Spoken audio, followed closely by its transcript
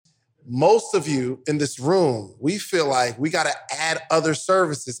most of you in this room, we feel like we got to add other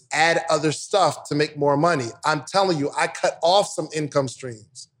services, add other stuff to make more money. I'm telling you, I cut off some income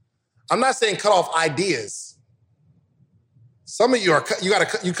streams. I'm not saying cut off ideas. Some of you are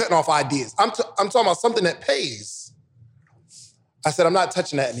you cutting off ideas. I'm talking about something that pays. I said I'm not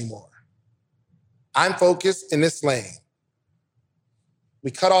touching that anymore. I'm focused in this lane.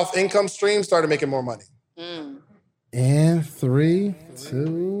 We cut off income streams, started making more money. And 3,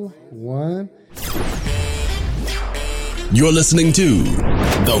 2, 1. You're listening to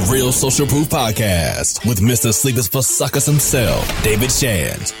The Real Social Proof Podcast with Mr. Sleepers for Suckers himself, David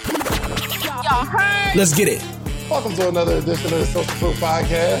Shands. Let's get it. Welcome to another edition of the Social Proof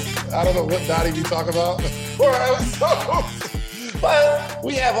Podcast. I don't know what Dottie be talking about. But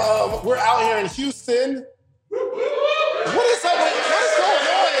we have, we're out here in Houston. What is going on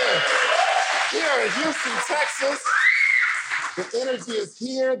here? We are in Houston, Texas. The energy is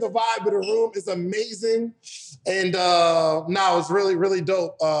here. The vibe of the room is amazing. And now it's really, really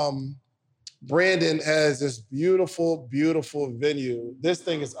dope. Brandon has this beautiful, beautiful venue. This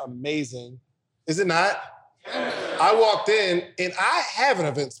thing is amazing. Is it not? I walked in and I have an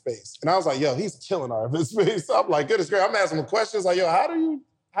event space. And I was like, yo, he's killing our event space. So I'm like, goodness gracious. I'm asking him questions like, yo, how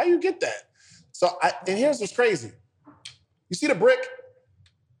you get that? And here's what's crazy. You see the brick?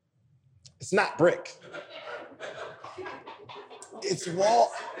 It's not brick. It's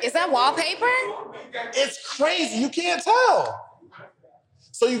wall. Is that wallpaper? It's crazy. You can't tell.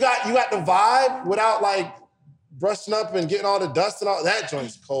 So you got the vibe without like brushing up and getting all the dust and all that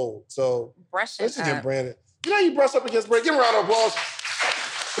joint's cold. So let's just get Brandon. You know you brush up against Brandon. Give him a round of applause.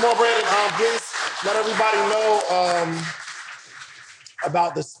 Come on, Brandon. Please let everybody know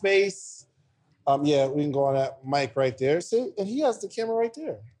about the space. Yeah, we can go on that mic right there. See, and he has the camera right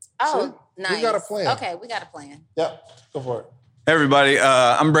there. Oh, see? Nice. We got a plan. Okay, we got a plan. Yep, go for it. Hey, everybody.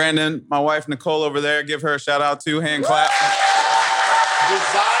 I'm Brandon. My wife, Nicole, over there. Give her a shout out too. Hand clap.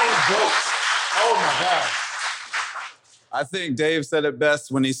 Design jokes. Oh, my God. I think Dave said it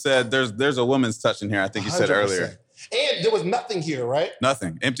best when he said there's a woman's touch in here. I think he said 100%. earlier. And there was nothing here, right?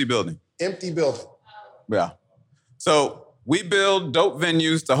 Nothing. Empty building. Empty building. Yeah. So we build dope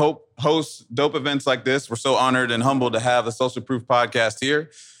venues to host dope events like this. We're so honored and humbled to have the Social Proof Podcast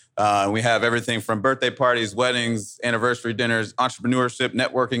here. We have everything from birthday parties, weddings, anniversary dinners, entrepreneurship,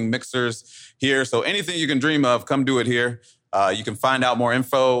 networking, mixers here. So anything you can dream of, come do it here. You can find out more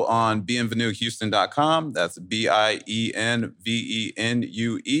info on bienvenuehouston.com. That's BIENVENUE,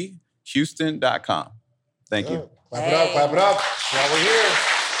 Houston.com. Thank you. Clap it up, clap it up. While we're here.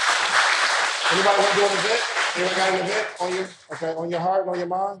 Anybody want to do an event? Anyone got an event on your heart and on your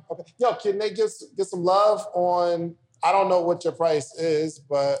mind? Okay. Yo, can they get some love on, I don't know what your price is,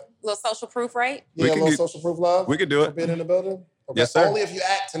 but... A little social proof, right? Yeah, a little social proof love. We could do it. For being in the building? Okay. Yes, sir. Only if you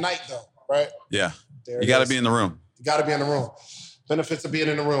act tonight, though, right? Yeah. There you got to be in the room. You got to be in the room. Benefits of being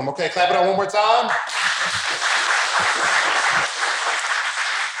in the room. Okay, clap it up one more time.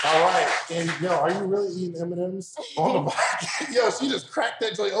 All right. And, yo, are you really eating M&Ms on the mic? Yo, she just cracked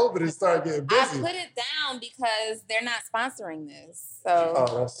that joint open and started getting busy. I put it down because they're not sponsoring this. So.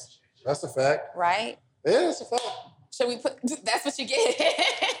 Oh, that's a fact. Right? Yeah, that's a fact. Should we put, that's what you get.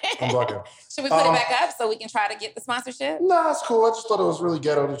 I'm bugging. Should we put it back up so we can try to get the sponsorship? No, it's cool. I just thought it was really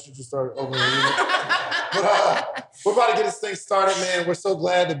ghetto that you just started opening it. But we're about to get this thing started, man. We're so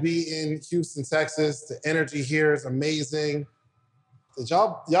glad to be in Houston, Texas. The energy here is amazing. Did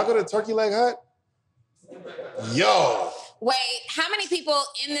y'all go to Turkey Leg Hut? Yo. Wait, how many people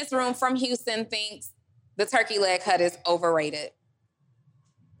in this room from Houston thinks the Turkey Leg Hut is overrated?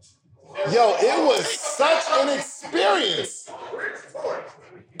 Yo, it was such an experience.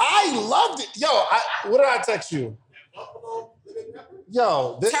 I loved it. Yo, what did I text you?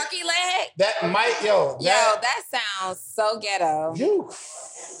 Yo, turkey leg? That sounds so ghetto. You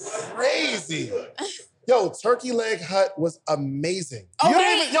crazy. Yo, Turkey Leg Hut was amazing.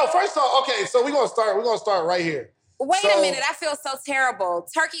 First off, okay, so we're gonna start right here. Wait a minute, I feel so terrible.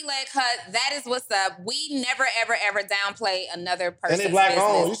 Turkey Leg Hut, that is what's up. We never, ever, ever downplay another person's business. And they're black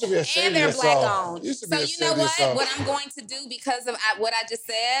owned. You should be ashamed of yourself. And they're black owned. So you know what? What I'm going to do because of what I just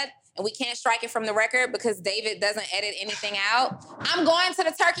said, and we can't strike it from the record because David doesn't edit anything out, I'm going to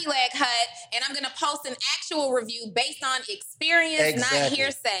the Turkey Leg Hut and I'm going to post an actual review based on experience, not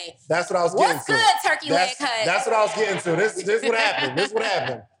hearsay. That's what I was getting to. What's good, Turkey Leg Hut? That's what I was getting to. This is what happened. This is what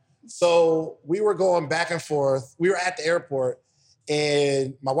happened. So we were going back and forth. We were at the airport,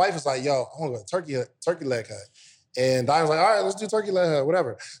 and my wife was like, yo, I want to go to Turkey Leg Hut. And I was like, all right, let's do Turkey Leg Hut,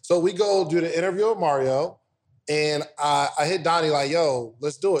 whatever. So we go do the interview with Mario, and I hit Donnie like, yo,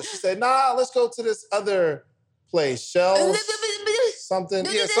 let's do it. She said, nah, let's go to this other place, Shell's something.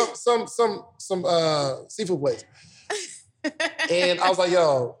 Yeah, some seafood place. And I was like,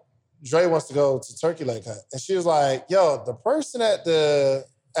 yo, Dre wants to go to Turkey Leg Hut. And she was like, yo, the person at the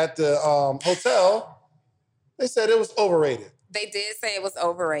hotel, they said it was overrated. They did say it was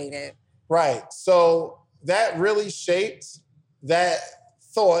overrated. Right. So that really shaped that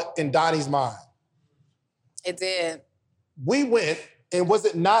thought in Donnie's mind. It did. We went, and was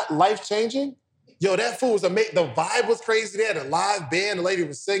it not life-changing? Yo, that food was amazing. The vibe was crazy. They had a live band. The lady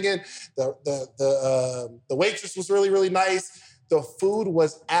was singing. The waitress was really, really nice. The food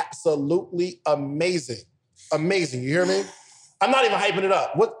was absolutely amazing. Amazing. You hear me? I'm not even hyping it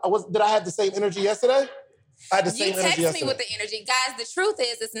up. Did I have the same energy yesterday? I had the same energy yesterday. You text me with the energy. Guys, the truth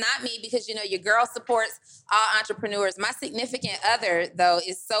is, it's not me because, you know, your girl supports all entrepreneurs. My significant other, though,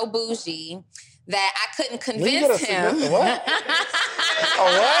 is so bougie that I couldn't convince him. What?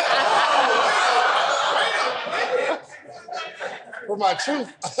 what? For my true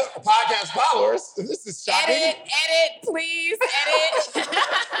podcast followers, this is shocking. Edit, please, edit.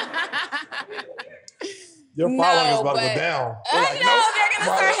 Your following is about to go down. I know, they're going to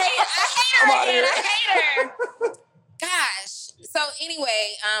start hating. A hater. Gosh. So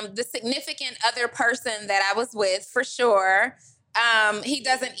anyway, the significant other person that I was with, for sure, he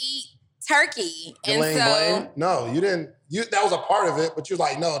doesn't eat turkey. Blame? No, you didn't. That was a part of it, but you're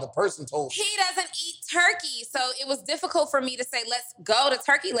like, no, the person told me. He doesn't eat turkey. So it was difficult for me to say, let's go to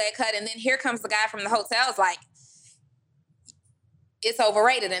Turkey Leg Hut. And then here comes the guy from the hotel. It's like, it's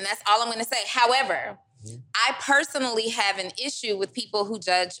overrated. And that's all I'm going to say. However, I personally have an issue with people who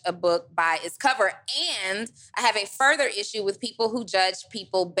judge a book by its cover. And I have a further issue with people who judge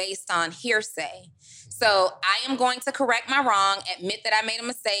people based on hearsay. So I am going to correct my wrong, admit that I made a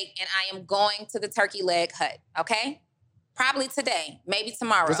mistake, and I am going to the Turkey Leg Hut, okay? Probably today, maybe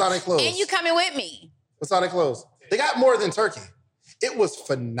tomorrow. What's how they close? And you coming with me. What's how they close? They got more than turkey. It was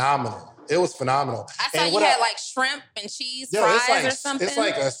phenomenal. I saw you had like shrimp and cheese fries or something. It's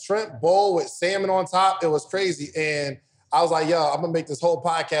like a shrimp bowl with salmon on top. It was crazy. And I was like, yo, I'm going to make this whole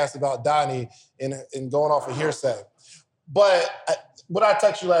podcast about Donnie and going off of hearsay. But what I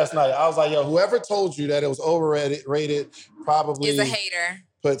texted you last night, I was like, yo, whoever told you that it was overrated probably is a hater.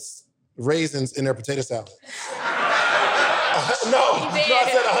 Puts raisins in their potato salad. I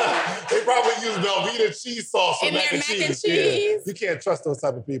said they probably use Velveeta cheese sauce for mac and cheese. Yeah. You can't trust those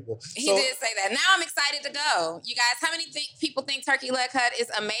type of people. He did say that. Now I'm excited to go. You guys, how many people think Turkey Leg Hut is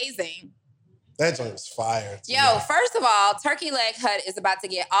amazing? That joint was fire. Yo, first of all, Turkey Leg Hut is about to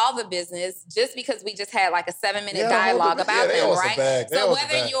get all the business just because we just had like a 7-minute dialogue about them, right? So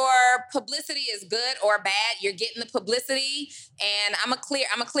whether your publicity is good or bad, you're getting the publicity. And I'm gonna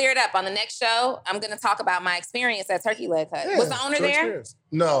clear it up on the next show. I'm gonna talk about my experience at Turkey Leg Hut. Was the owner there?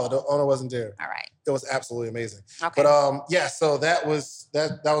 No, the owner wasn't there. All right. It was absolutely amazing. Okay. But so that was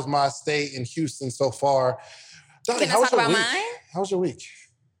my stay in Houston so far. Donnie, Can I talk about mine? How was your week?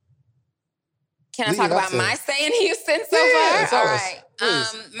 Can I talk about my stay in Houston so far? All right.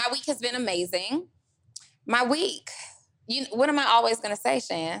 My week has been amazing. My week, what am I always going to say,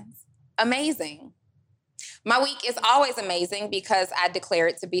 Shans? Amazing. My week is always amazing because I declare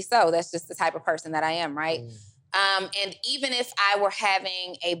it to be so. That's just the type of person that I am, right? And even if I were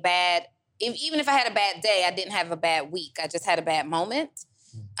having even if I had a bad day, I didn't have a bad week. I just had a bad moment.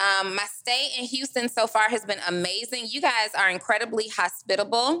 My stay in Houston so far has been amazing. You guys are incredibly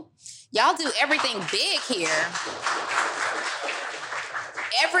hospitable. Y'all do everything big here.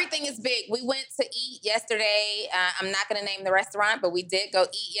 Everything is big. We went to eat yesterday. I'm not going to name the restaurant, but we did go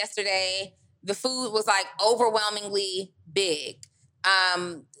eat yesterday. The food was like overwhelmingly big.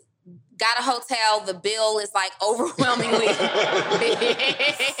 Got a hotel. The bill is like overwhelmingly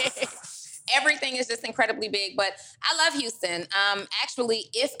big. Everything is just incredibly big, but I love Houston. Actually,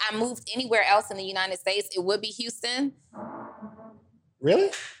 if I moved anywhere else in the United States, it would be Houston. Really?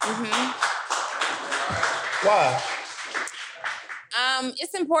 Mm-hmm. Why?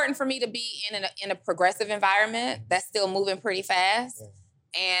 It's important for me to be in a progressive environment that's still moving pretty fast.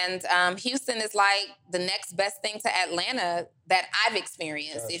 And Houston is like the next best thing to Atlanta that I've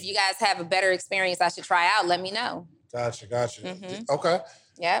experienced. Gotcha. If you guys have a better experience I should try out, let me know. Gotcha. Mm-hmm. Okay.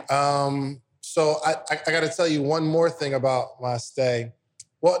 Yeah. So I got to tell you one more thing about my stay.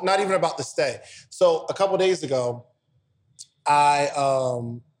 Well, not even about the stay. So a couple days ago, I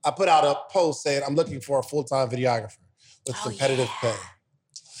put out a post saying I'm looking for a full-time videographer with competitive pay.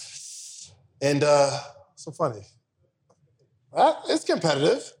 And so funny. It's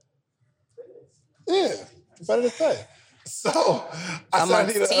competitive. Yeah, competitive pay. So I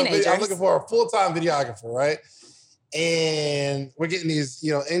said I'm looking for a full-time videographer, right? And we're getting these,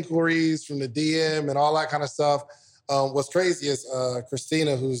 inquiries from the DM and all that kind of stuff. what's crazy is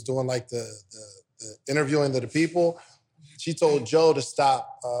Christina, who's doing like the interviewing of the people, she told Joe to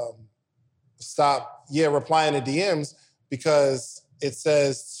stop replying to DMs because it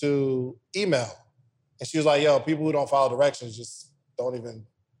says to email. And she was like, yo, people who don't follow directions just don't even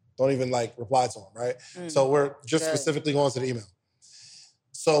like reply to them, right? So we're just specifically going to the email.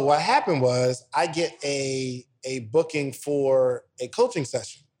 So what happened was I get a booking for a coaching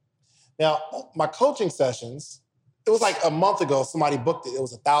session. Now, my coaching sessions, it was like a month ago, somebody booked it. It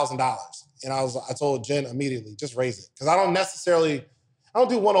was $1,000. And I told Jen immediately, just raise it. Because I don't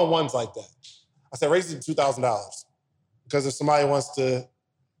do one-on-ones like that. I said, raise it to $2,000. Because if somebody wants to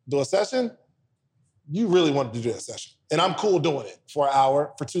do a session, you really want to do that session. And I'm cool doing it for an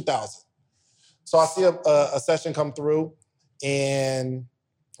hour for $2,000. So I see a session come through and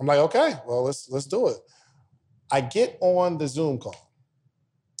I'm like, okay, well, let's do it. I get on the Zoom call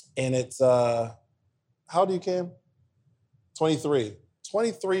and it's, how old are you, Cam? 23.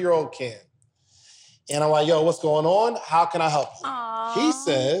 23-year-old Cam. And I'm like, yo, what's going on? How can I help you? Aww. He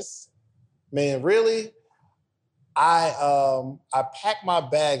says, man, really? I packed my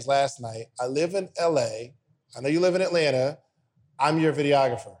bags last night. I live in LA. I know you live in Atlanta. I'm your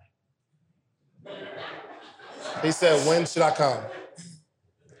videographer. He said, when should I come?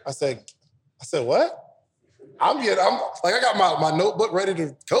 I said, what? I got my notebook ready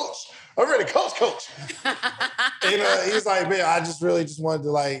to coach. I'm ready to coach. And he's like, man, I just wanted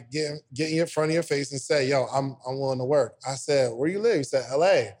to like get in front of your face and say, yo, I'm willing to work. I said, where you live? He said,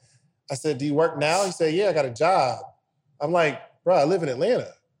 LA. I said, do you work now? He said, yeah, I got a job. I'm like, bro, I live in Atlanta.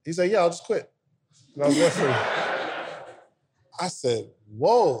 He said, yeah, I'll just quit. And I was there for you. I said,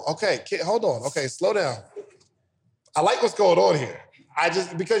 whoa, okay, kid, hold on. Okay, slow down. I like what's going on here.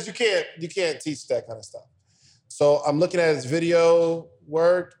 Because you can't teach that kind of stuff. So I'm looking at his video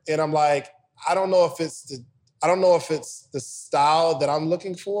work and I'm like, I don't know if it's the style that I'm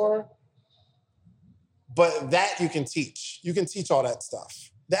looking for, but that you can teach. You can teach all that stuff.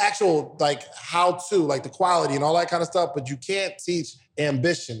 The actual, like, how to, like, the quality and all that kind of stuff, but you can't teach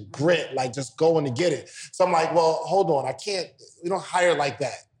ambition, grit, like, just going to get it. So I'm like, well, hold on, we don't hire like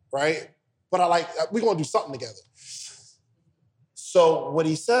that, right? But we're going to do something together. So what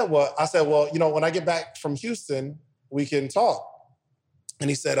he said was, I said, well, when I get back from Houston, we can talk. And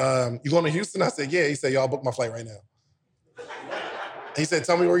he said, you going to Houston? I said, yeah. He said, yo, I'll book my flight right now. He said,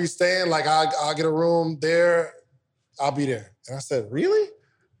 tell me where you staying. Like, I'll get a room there. I'll be there. And I said, really?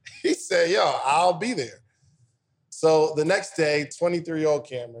 He said, yo, I'll be there. So the next day, 23-year-old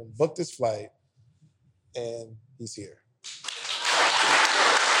Cameron booked his flight and he's here.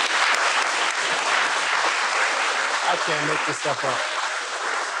 I can't make this stuff up.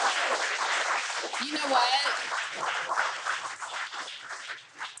 You know what?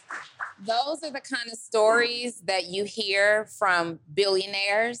 Those are the kind of stories that you hear from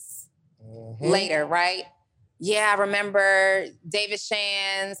billionaires later, right? Yeah, I remember David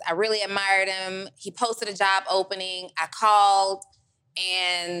Shands. I really admired him. He posted a job opening. I called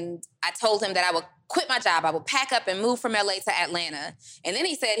and I told him that I would quit my job. I would pack up and move from LA to Atlanta. And then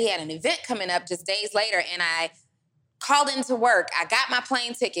he said he had an event coming up just days later and I called into work. I got my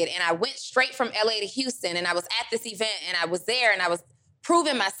plane ticket and I went straight from LA to Houston and I was at this event and I was there and I was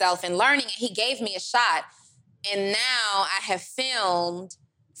proving myself and learning. He gave me a shot. And now I have filmed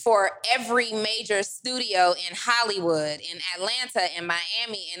for every major studio in Hollywood, in Atlanta, in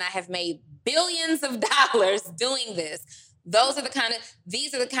Miami, and I have made billions of dollars doing this. These are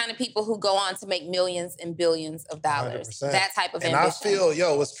the kind of people who go on to make millions and billions of dollars. 100%. That type of ambition. And I feel,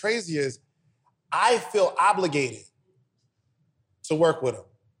 what's crazy is I feel obligated to work with him.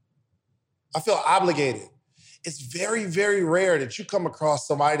 I feel obligated. It's very, very rare that you come across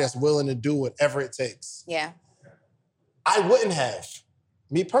somebody that's willing to do whatever it takes. Yeah. I wouldn't have,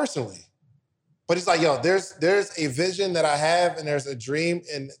 me personally. But it's like, there's a vision that I have and there's a dream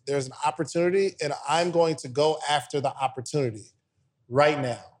and there's an opportunity and I'm going to go after the opportunity right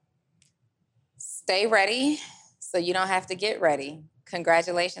now. Stay ready so you don't have to get ready.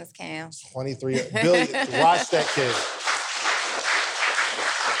 Congratulations, Cam. 23 billion. Watch that kid.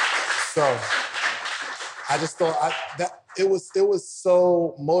 So I just thought that it was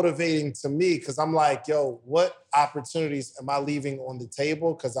so motivating to me because I'm like, what opportunities am I leaving on the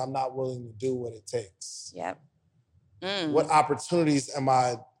table because I'm not willing to do what it takes? Yep. What opportunities am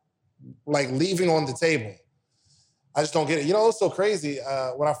I leaving on the table? I just don't get it. It's so crazy.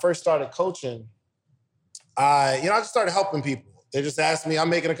 When I first started coaching, I just started helping people. They just asked me, I'm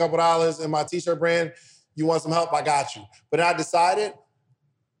making a couple dollars in my t-shirt brand. You want some help? I got you. But then I decided,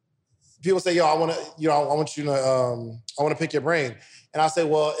 people say, I want to pick your brain. And I say,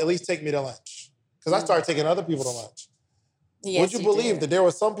 well, at least take me to lunch. because I started taking other people to lunch. Yes, Would you believe that there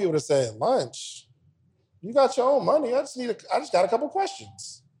were some people that said, lunch? You got your own money. I just got a couple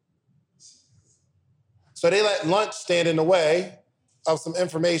questions. So they let lunch stand in the way of some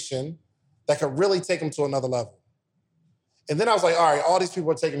information that could really take them to another level. And then I was like, all right, all these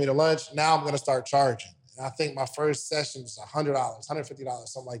people are taking me to lunch. Now I'm going to start charging. And I think my first session was $100, $150,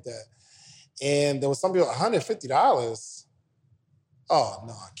 something like that. And there was some people, $150? Oh,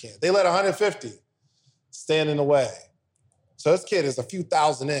 no, I can't. They let $150 stand in the way. So this kid is a few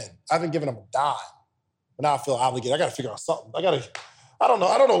thousand in. I haven't given him a dime. But now I feel obligated. I got to figure out something. I don't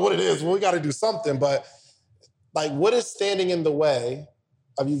know what it is. Well, we got to do something. But like, what is standing in the way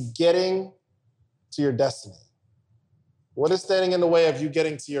of you getting to your destiny? What is standing in the way of you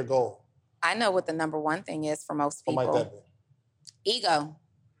getting to your goal? I know what the number one thing is for most people. What might that be? Ego.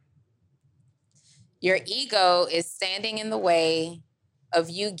 Your ego is standing in the way of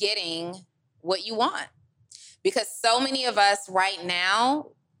you getting what you want. Because so many of us right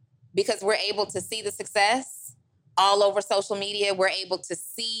now, because we're able to see the success all over social media, we're able to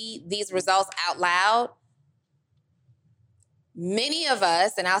see these results out loud. Many of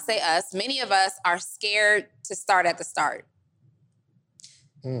us, and I'll say us, many of us are scared to start at the start.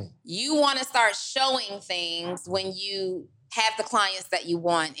 You want to start showing things when you have the clients that you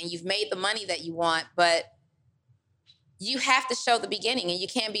want and you've made the money that you want, but you have to show the beginning, and you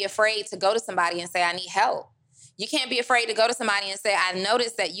can't be afraid to go to somebody and say, I need help. You can't be afraid to go to somebody and say, I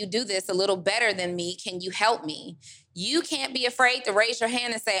noticed that you do this a little better than me. Can you help me? You can't be afraid to raise your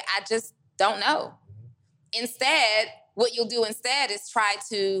hand and say, I just don't know. Instead, what you'll do instead is try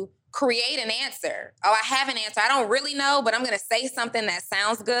to create an answer. Oh, I have an answer. I don't really know, but I'm going to say something that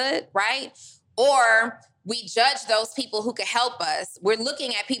sounds good, right? Or we judge those people who could help us. We're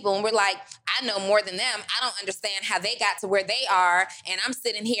looking at people and we're like, I know more than them. I don't understand how they got to where they are, and I'm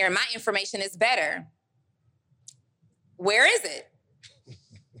sitting here and my information is better. Where is it?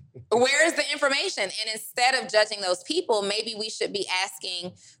 Where is the information? And instead of judging those people, maybe we should be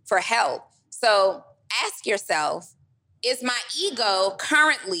asking for help. So ask yourself, is my ego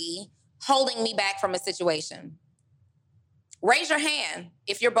currently holding me back from a situation? Raise your hand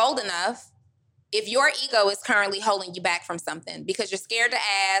if you're bold enough, if your ego is currently holding you back from something because you're scared to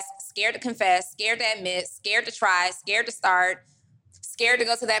ask, scared to confess, scared to admit, scared to try, scared to start, scared to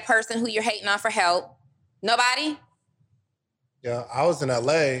go to that person who you're hating on for help. Nobody? Yeah, I was in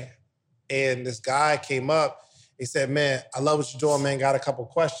LA and this guy came up. He said, man, I love what you're doing, man. Got a couple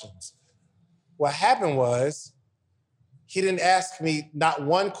questions. What happened was he didn't ask me not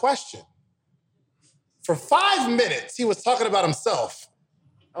one question. For 5 minutes, he was talking about himself.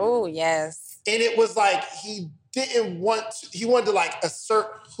 Oh, yes. And it was like he wanted to like assert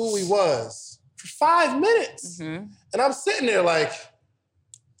who he was for 5 minutes. Mm-hmm. And I'm sitting there like,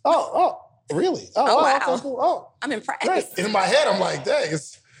 oh, really? Oh, wow. Okay, cool. Oh, I'm impressed. Great. And in my head, I'm like, dang,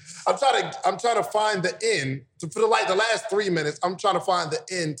 I'm trying to find the end. For the last 3 minutes, I'm trying to find the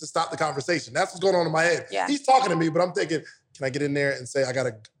end to stop the conversation. That's what's going on in my head. Yeah. He's talking to me, but I'm thinking, can I get in there and say, I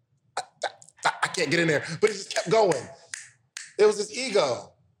can't get in there. But he just kept going. It was his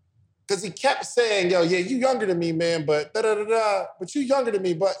ego. Because he kept saying, yo, yeah, you younger than me, man, but da-da-da-da. But you younger than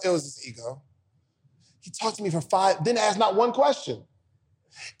me, but it was his ego. He talked to me for 5, didn't ask not one question.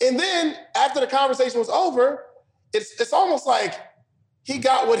 And then after the conversation was over, it's almost like he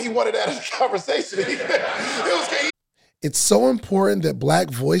got what he wanted out of the conversation. It's so important that Black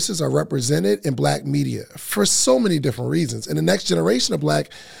voices are represented in Black media for so many different reasons. And the next generation of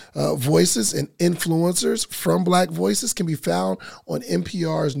Black voices and influencers from Black voices can be found on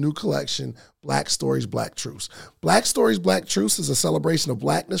NPR's new collection, Black Stories, Black Truths. Black Stories, Black Truths is a celebration of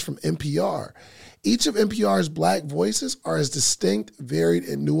Blackness from NPR. Each of NPR's Black voices are as distinct, varied,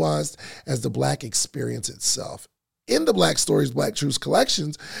 and nuanced as the Black experience itself. In the Black Stories, Black Truths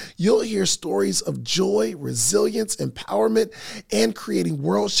collections, you'll hear stories of joy, resilience, empowerment, and creating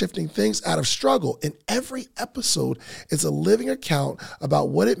world-shifting things out of struggle. And every episode is a living account about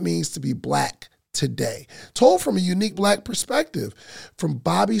what it means to be Black today, told from a unique Black perspective. From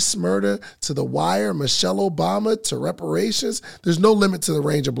Bobby Shmurda to The Wire, Michelle Obama to reparations, there's no limit to the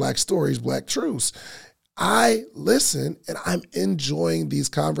range of Black stories, Black truths. I listen and I'm enjoying these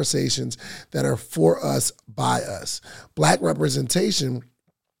conversations that are for us, by us. Black representation,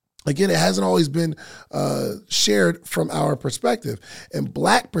 again, it hasn't always been shared from our perspective. And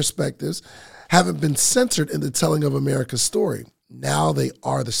Black perspectives haven't been centered in the telling of America's story. Now they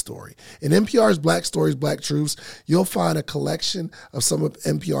are the story. In NPR's Black Stories, Black Truths, you'll find a collection of some of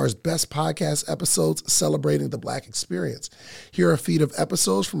NPR's best podcast episodes celebrating the Black experience. Here are a feed of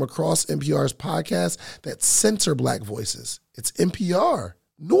episodes from across NPR's podcasts that center Black voices. It's NPR,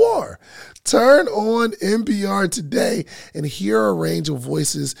 Noir. Turn on NPR today and hear a range of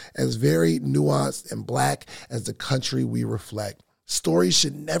voices as varied, nuanced, and Black as the country we reflect. Stories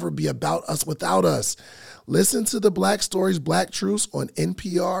should never be about us without us. Listen to the Black Stories, Black Truths on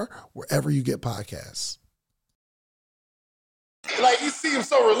NPR, wherever you get podcasts. Like, you see him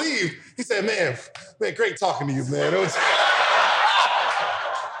so relieved. He said, man, great talking to you, man.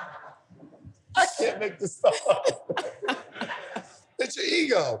 I can't make this stuff up. It's your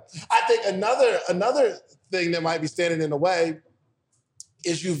ego. I think another thing that might be standing in the way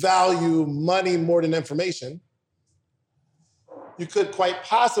is you value money more than information. You could quite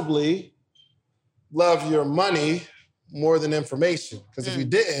possibly love your money more than information. Because if you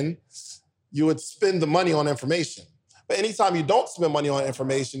didn't, you would spend the money on information. But anytime you don't spend money on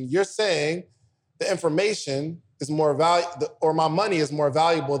information, you're saying the information is more valuable, or my money is more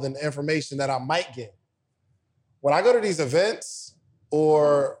valuable than the information that I might get. When I go to these events,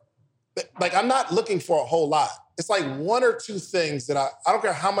 or like, I'm not looking for a whole lot. It's like one or two things that I don't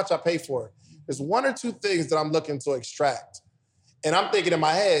care how much I pay for it. There's one or two things that I'm looking to extract. And I'm thinking in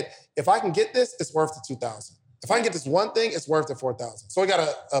my head, if I can get this, it's worth the $2,000. If I can get this one thing, it's worth the $4,000. So we got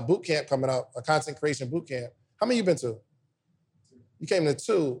a boot camp coming up, a content creation boot camp. How many you been to? You came to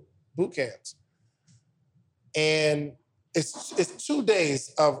 2 boot camps. And it's 2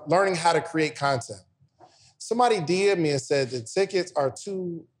 days of learning how to create content. Somebody DM'd me and said the tickets are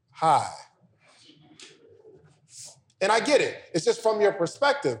too high. And I get it. It's just from your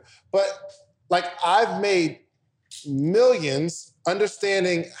perspective. But like, I've made millions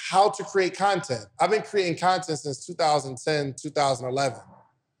understanding how to create content. I've been creating content since 2010, 2011.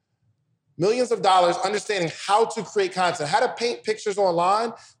 Millions of dollars understanding how to create content, how to paint pictures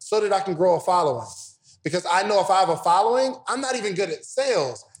online so that I can grow a following. Because I know if I have a following, I'm not even good at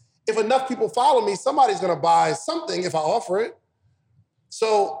sales. If enough people follow me, somebody's gonna buy something if I offer it.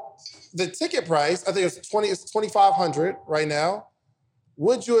 So the ticket price, I think it's $2,500 right now.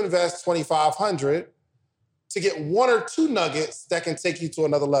 Would you invest $2,500 to get 1 or 2 nuggets that can take you to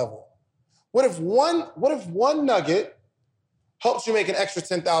another level? What if one nugget helps you make an extra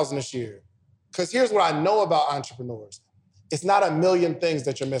 $10,000 this year? Because here's what I know about entrepreneurs. It's not a million things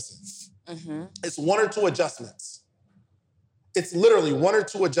that you're missing. Mm-hmm. It's 1 or 2 adjustments. It's literally 1 or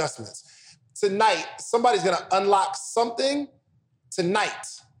 2 adjustments. Tonight, somebody's gonna unlock something tonight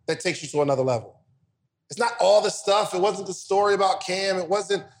that takes you to another level. It's not all the stuff. It wasn't the story about Cam. It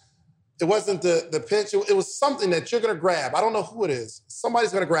wasn't the pitch. It was something that you're gonna grab. I don't know who it is.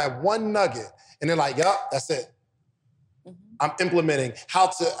 Somebody's gonna grab one nugget and they're like, yup, that's it. Mm-hmm. I'm implementing how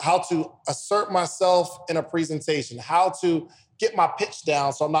to assert myself in a presentation, how to get my pitch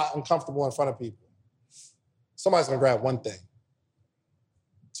down so I'm not uncomfortable in front of people. Somebody's gonna grab one thing.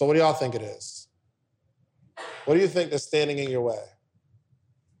 So what do y'all think it is? What do you think is standing in your way?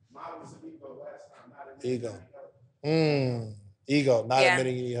 Mine was ego last time, not ego. Ego, not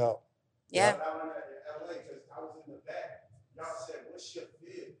admitting you need help. Yeah. I went to LA because I was in the back. Y'all said, what's your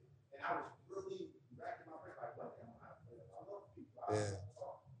fear? And I was really racking my brain like, what am I afraid of? I love people. I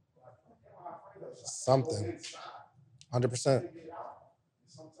talk. Like, what am I afraid of? Something. 100%.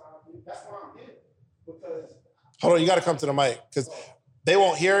 Sometimes that's why I'm here. Because hold on, you got to come to the mic because they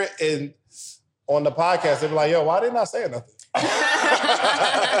won't hear it on the podcast. They'll be like, yo, why didn't I say nothing?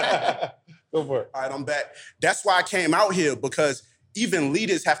 Go for it. All right, I'm back. That's why I came out here, because even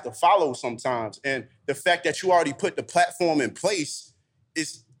leaders have to follow sometimes. And the fact that you already put the platform in place,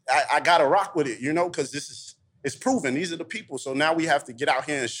 I got to rock with it, because it's proven. These are the people. So now we have to get out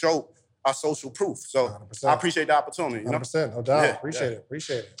here and show our social proof. So 100%. I appreciate the opportunity. 100%, no doubt. Yeah,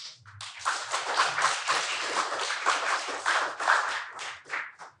 appreciate it.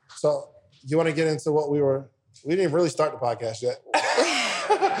 So you want to get into what we didn't even really start the podcast yet.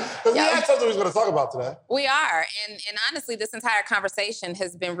 Because we had something we was going to talk about today. We are. And honestly, this entire conversation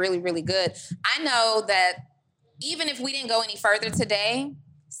has been really, really good. I know that even if we didn't go any further today,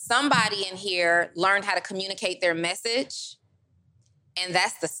 somebody in here learned how to communicate their message. And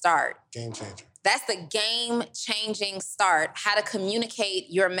that's the start. Game changer. That's the game-changing start, how to communicate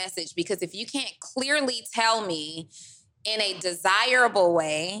your message. Because if you can't clearly tell me in a desirable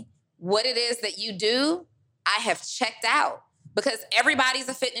way what it is that you do, I have checked out. Because everybody's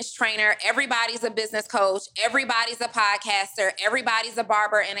a fitness trainer, everybody's a business coach, everybody's a podcaster, everybody's a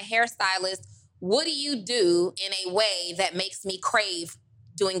barber and a hairstylist. What do you do in a way that makes me crave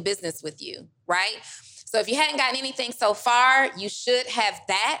doing business with you, right? So if you hadn't gotten anything so far, you should have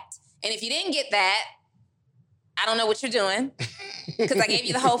that. And if you didn't get that, I don't know what you're doing, because I gave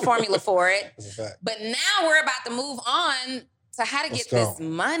you the whole formula for it. But now we're about to move on to how to get this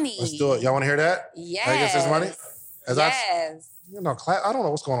money. Let's do it. Y'all want to hear that? Yes. How to get this money? I don't know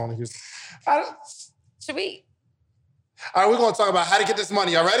what's going on in Houston. Should we? All right, we're going to talk about how to get this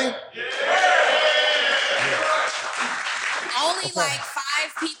money. Y'all ready? Only like 5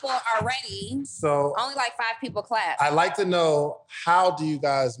 people are ready. So only like 5 people clap. I'd like to know, how do you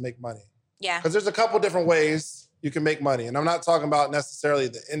guys make money? Yeah. Because there's a couple different ways you can make money. And I'm not talking about necessarily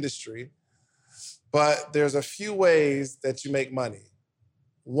the industry, but there's a few ways that you make money.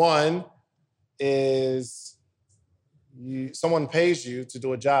 One is someone pays you to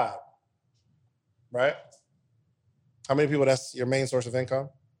do a job, right? How many people that's your main source of income?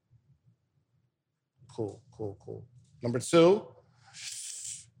 Cool. Number 2,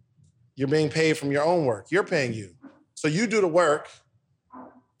 you're being paid from your own work. You're paying you. So you do the work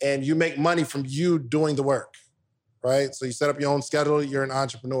and you make money from you doing the work, right? So you set up your own schedule. You're an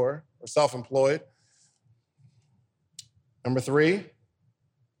entrepreneur or self-employed. Number 3,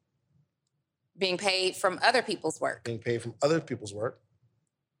 being paid from other people's work. being paid from other people's work.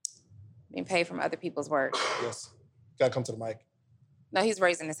 Being paid from other people's work. Yes. You gotta come to the mic. No, he's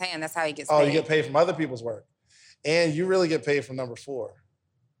raising his hand. That's how he gets Oh, paid. you get paid from other people's work. And you really get paid from number 4.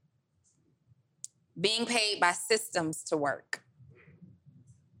 Being paid by systems to work.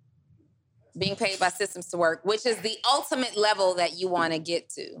 Being paid by systems to work, which is the ultimate level that you want to get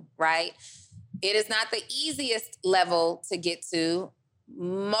to, right? It is not the easiest level to get to.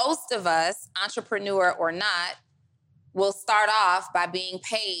 Most of us, entrepreneur or not, will start off by being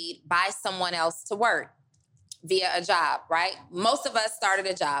paid by someone else to work via a job, right? Most of us started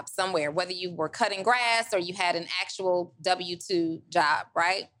a job somewhere, whether you were cutting grass or you had an actual W-2 job,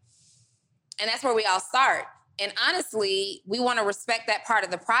 right? And that's where we all start. And honestly, we want to respect that part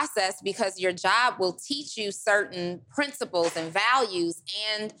of the process because your job will teach you certain principles and values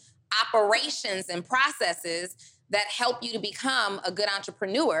and operations and processes that help you to become a good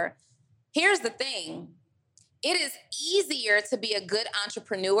entrepreneur. Here's the thing. It is easier to be a good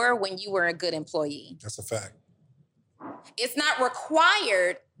entrepreneur when you were a good employee. That's a fact. It's not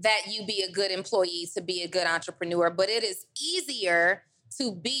required that you be a good employee to be a good entrepreneur, but it is easier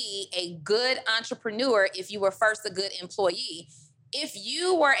to be a good entrepreneur if you were first a good employee. If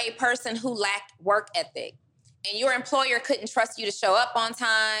you were a person who lacked work ethic and your employer couldn't trust you to show up on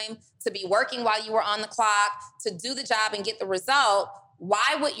time, to be working while you were on the clock, to do the job and get the result,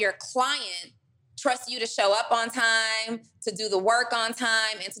 why would your client trust you to show up on time, to do the work on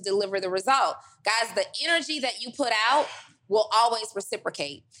time, and to deliver the result? Guys, the energy that you put out will always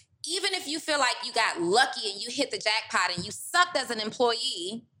reciprocate. Even if you feel like you got lucky and you hit the jackpot and you sucked as an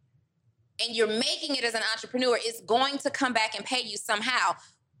employee and you're making it as an entrepreneur, it's going to come back and pay you somehow.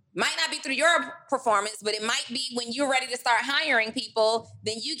 Might not be through your performance, but it might be when you're ready to start hiring people,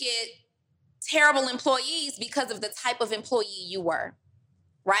 then you get terrible employees because of the type of employee you were.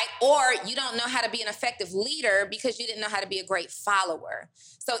 Right? Or you don't know how to be an effective leader because you didn't know how to be a great follower.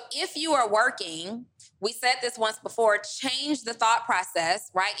 So if you are working, we said this once before, change the thought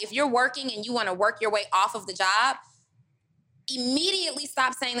process, right? If you're working and you want to work your way off of the job, immediately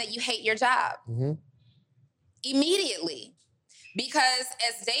stop saying that you hate your job. Mm-hmm. Immediately. Because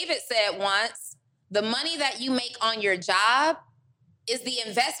as David said once, the money that you make on your job is the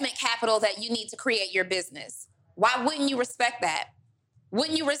investment capital that you need to create your business. Why wouldn't you respect that?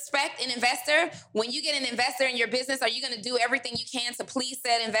 Wouldn't you respect an investor? When you get an investor in your business, are you going to do everything you can to please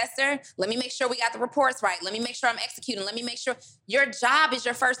said investor? Let me make sure we got the reports right. Let me make sure I'm executing. Let me make sure your job is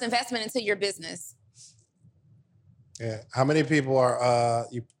your first investment into your business. Yeah. How many people are,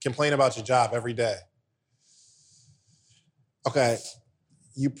 you complain about your job every day? Okay.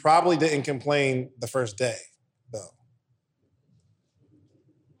 You probably didn't complain the first day, though.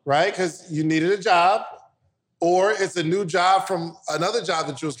 Right? Because you needed a job. Or it's a new job from another job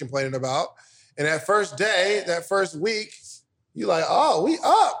that you was complaining about. And that first day, that first week, you're like, oh, we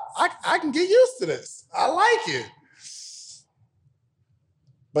up. I can get used to this. I like it.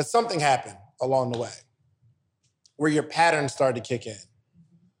 But something happened along the way where your patterns started to kick in,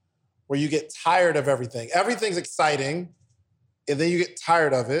 where you get tired of everything. Everything's exciting, and then you get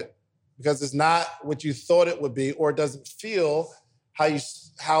tired of it because it's not what you thought it would be, or it doesn't feel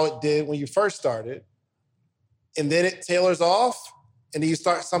how it did when you first started. And then it tailors off, and then you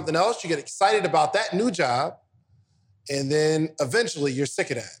start something else. You get excited about that new job, and then eventually you're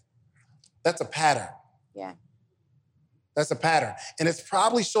sick of that. That's a pattern. Yeah. That's a pattern. And it's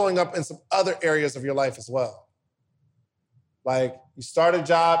probably showing up in some other areas of your life as well. Like you start a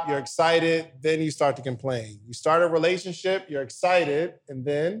job, you're excited, then you start to complain. You start a relationship, you're excited, and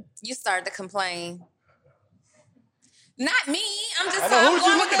then? You start to complain. Not me. I'm just I know, who's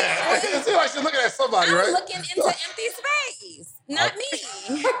you looking at? It seems like she's looking at somebody, right? I'm looking into empty space. Not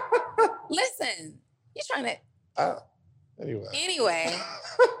me. Listen, you're trying to... Anyway.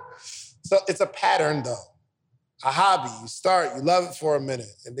 So it's a pattern, though. A hobby. You start, you love it for a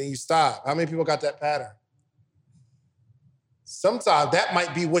minute, and then you stop. How many people got that pattern? Sometimes that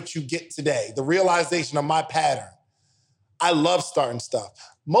might be what you get today, the realization of my pattern. I love starting stuff.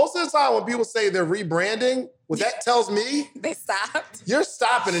 Most of the time when people say they're rebranding, what that tells me... They stopped. You're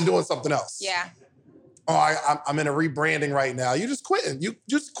stopping and doing something else. Yeah. Oh, I'm in a rebranding right now. You just quitting. You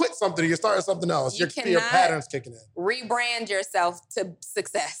just quit something. You're starting something else. Your pattern's kicking in. Rebrand yourself to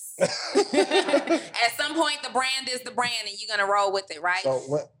success. At some point, the brand is the brand, and you're gonna roll with it, right?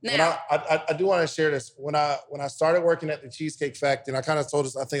 So I do want to share this. When I started working at the Cheesecake Factory, and I kind of told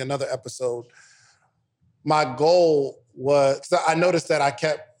us, I think, another episode. My goal was, because I noticed that I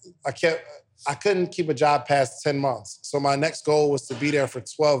couldn't keep a job past 10 months. So my next goal was to be there for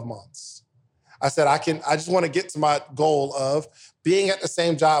 12 months. I said, I just want to get to my goal of being at the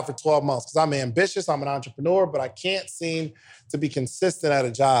same job for 12 months because I'm ambitious, I'm an entrepreneur, but I can't seem to be consistent at a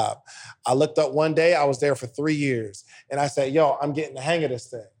job. I looked up one day, I was there for 3 years, and I said, yo, I'm getting the hang of this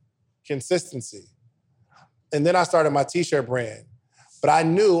thing. Consistency. And then I started my t-shirt brand. But I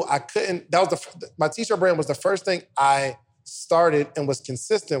knew I couldn't, my t-shirt brand was the first thing I started and was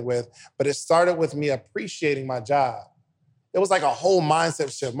consistent with, but it started with me appreciating my job. It was like a whole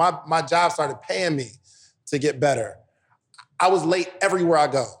mindset shift. My job started paying me to get better. I was late everywhere I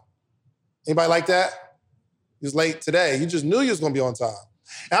go. Anybody like that? You was late today. You just knew you was gonna be on time.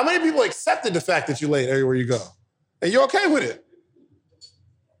 And how many people accepted the fact that you're late everywhere you go? And you're okay with it?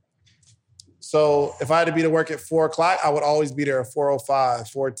 So if I had to be to work at 4 o'clock, I would always be there at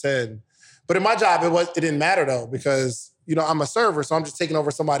 4:05, 4:10. But in my job, it didn't matter though, because I'm a server, so I'm just taking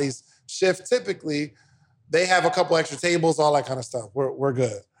over somebody's shift typically. They have a couple extra tables, all that kind of stuff. We're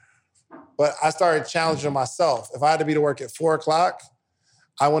good. But I started challenging myself. If I had to be to work at 4 o'clock,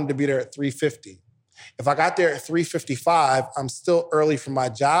 I wanted to be there at 3:50. If I got there at 3:55, I'm still early for my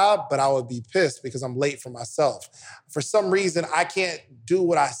job, but I would be pissed because I'm late for myself. For some reason, I can't do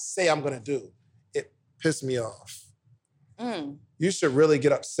what I say I'm going to do. It pissed me off. You should really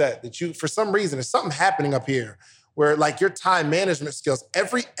get upset that for some reason, there's something happening up here where like your time management skills,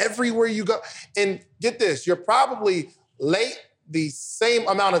 everywhere you go, and get this, you're probably late the same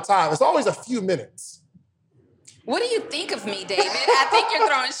amount of time. It's always a few minutes. What do you think of me, David? I think you're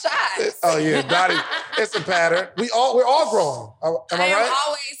throwing shots. Oh yeah, Dottie, it's a pattern. We're all growing. Am I right? I'm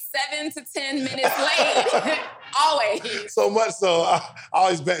always 7 to 10 minutes late. Always. So much so, I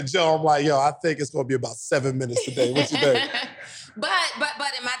always bet Joe, I'm like, yo, I think it's gonna be about 7 minutes today. What you think? But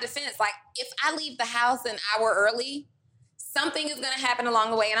in my defense, like if I leave the house an hour early, something is gonna happen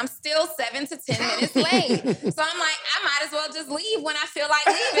along the way, and I'm still 7 to 10 minutes late. So I'm like, I might as well just leave when I feel like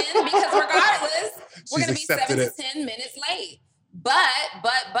leaving, because regardless, we're gonna be 7 to 10 minutes late. But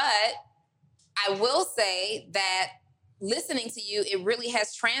I will say that listening to you, it really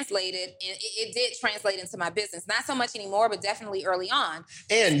has translated, and it did translate into my business. Not so much anymore, but definitely early on.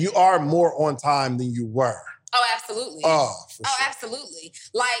 And you are more on time than you were. Oh, absolutely. Oh, for sure. Absolutely.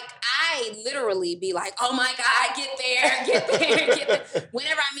 Like, I literally be like, oh my God, get there.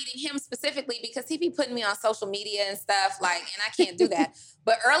 Whenever I'm meeting him specifically, because he be putting me on social media and stuff, like, and I can't do that.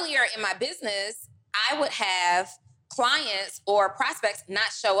 But earlier in my business, I would have clients or prospects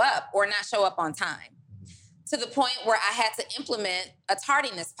not show up on time, to the point where I had to implement a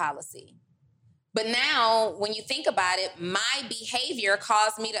tardiness policy. But now, when you think about it, my behavior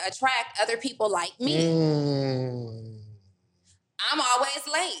caused me to attract other people like me. I'm always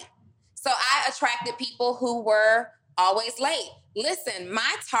late. So I attracted people who were always late. Listen,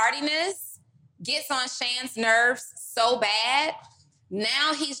 my tardiness gets on Shan's nerves so bad.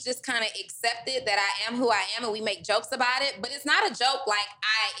 Now he's just kind of accepted that I am who I am, and we make jokes about it. But it's not a joke like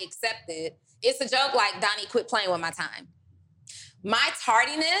I accept it. It's a joke like, Donnie, quit playing with my time. My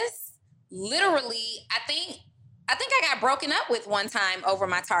tardiness, literally, I think I got broken up with one time over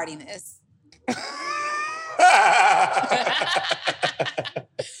my tardiness. I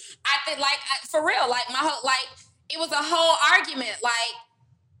think, like, for real, like it was a whole argument. Like,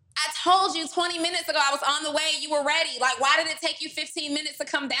 I told you 20 minutes ago I was on the way, you were ready. Like, why did it take you 15 minutes to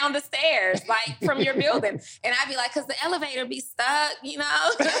come down the stairs, like, from your building? And I'd be like, because the elevator be stuck,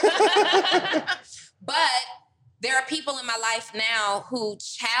 But there are people in my life now who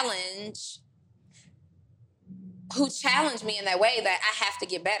challenge me in that way, that I have to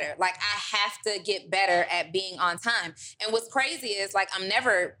get better. Like, I have to get better at being on time. And what's crazy is, like, I'm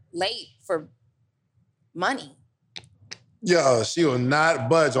never late for money. Yo, she will not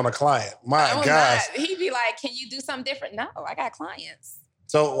budge on a client. My gosh. He'd be like, can you do something different? No, I got clients.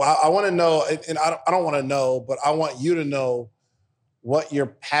 So I want to know, and I don't want to know, but I want you to know what your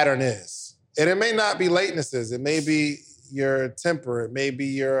pattern is. And it may not be latenesses. It may be your temper. It may be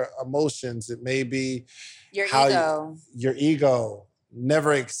your emotions. It may be Your how ego. Your ego.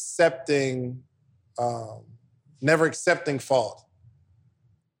 Never accepting fault.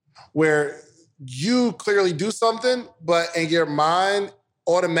 Where you clearly do something, but in your mind,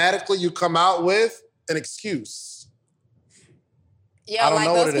 automatically you come out with an excuse. Yeah, I don't like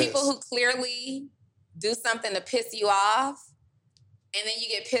know what those it people is. who clearly do something to piss you off, and then you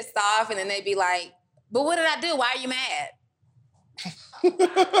get pissed off, and then they be like, but what did I do? Why are you mad?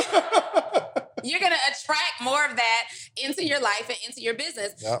 You're going to attract more of that into your life and into your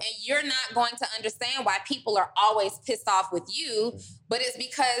business. Yep. And you're not going to understand why people are always pissed off with you, but it's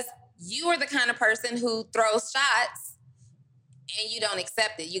because you are the kind of person who throws shots and you don't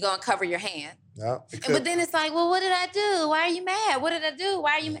accept it. You're going to cover your hand. Yep. But then it's like, well, what did I do? Why are you mad? What did I do?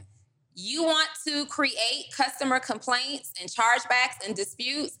 Why are you mad? You want to create customer complaints and chargebacks and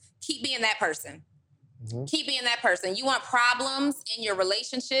disputes? Keep being that person. Mm-hmm. Keep being that person. You want problems in your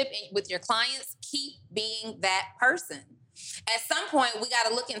relationship with your clients? Keep being that person. At some point, we got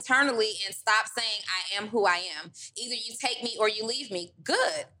to look internally and stop saying, I am who I am. Either you take me or you leave me.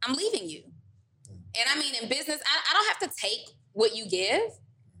 Good. I'm leaving you. And I mean, in business, I don't have to take what you give.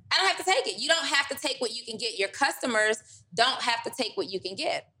 I don't have to take it. You don't have to take what you can get. Your customers don't have to take what you can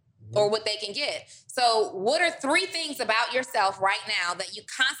get or what they can get. So what are 3 things about yourself right now that you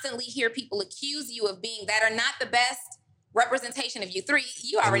constantly hear people accuse you of being that are not the best representation of you? 3,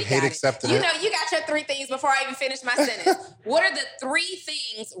 you already got it. You know, you got your 3 things before I even finished my sentence. What are the 3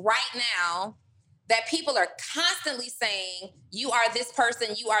 things right now that people are constantly saying, you are this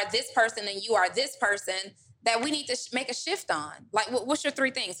person, you are this person, and you are this person, that we need to make a shift on? Like, what's your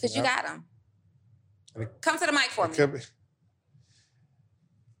 3 things? Because you got them. Come to the mic for me.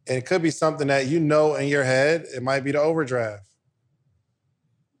 And it could be something that you know in your head. It might be the overdraft.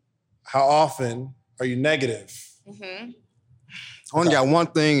 How often are you negative? Mm-hmm. I only got one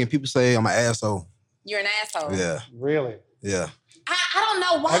thing, and people say I'm an asshole. You're an asshole. Yeah. Really? Yeah. I don't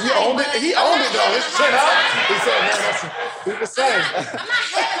know why. Have you owned it? He owned it though. It's shit up. He said, man, that's what people say. I'm not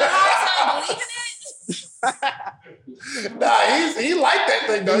having a hard time believing it. Nah, he liked that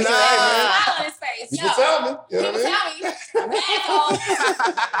thing though. He said, hey, man. Smile on his face. You can tell me. You know People what I mean? tell me. I'm an asshole.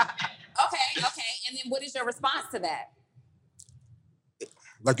 Okay. And then what is your response to that?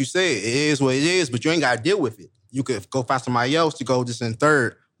 Like you said, it is what it is, but you ain't got to deal with it. You could go find somebody else to go this in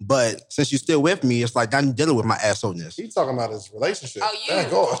third. But since you're still with me, it's like I'm dealing with my assholeness. He's talking about his relationship. Oh, you?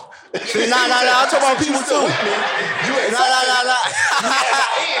 Go on. See, nah. I'm talking about people too.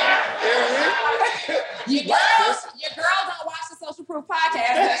 Your girl don't watch the Social Proof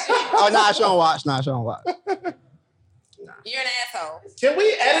podcast, does she? Oh, nah, she don't watch. You're an asshole. Can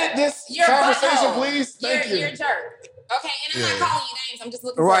we edit this You're conversation, butthole. please? Thank you. You're a jerk. Okay, and I'm not calling you names. I'm just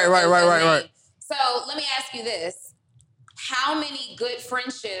looking for Right. a name. So let me ask you this. How many good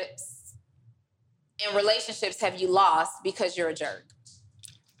friendships and relationships have you lost because you're a jerk?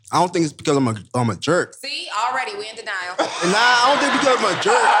 I don't think it's because I'm a jerk. See, already we in denial. Nah, I don't think because I'm a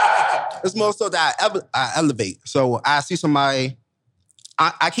jerk. It's more so that I elevate. So I see somebody,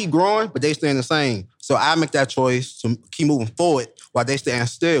 I keep growing, but they staying the same. So I make that choice to keep moving forward while they stand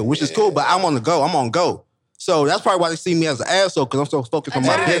still, which is cool, but I'm on the go. I'm on go. So that's probably why they see me as an asshole, because I'm so focused on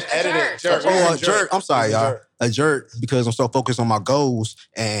my business. Jerk. I'm sorry, y'all. A jerk, because I'm so focused on my goals,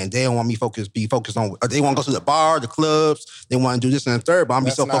 and they don't want me be focused on. They want to go to the bar, the clubs. They want to do this and the third, but I'm be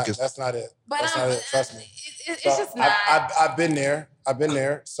so focused. That's not it. But that's not it. Trust me. It's just not. I've been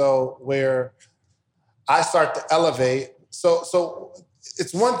there. So where I start to elevate. So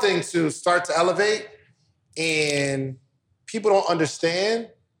it's one thing to start to elevate, and people don't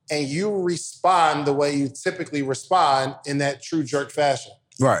understand, and you respond the way you typically respond in that true jerk fashion.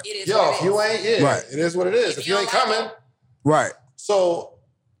 Right. If you ain't, right. It is what it is. If you ain't coming, right. So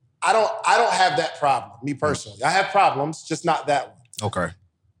I don't have that problem, me personally. I have problems, just not that one. Okay.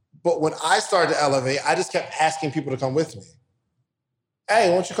 But when I started to elevate, I just kept asking people to come with me. Hey,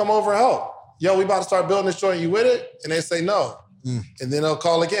 why don't you come over and help? Yo, we about to start building this joint. You with it? And they say no. And then they'll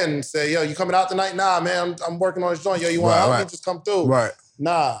call again and say, yo, you coming out tonight? Nah, man, I'm working on this joint. Yo, you want to help me? Just come through. Right.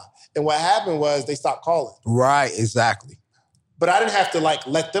 Nah. And what happened was they stopped calling. Right, exactly. But I didn't have to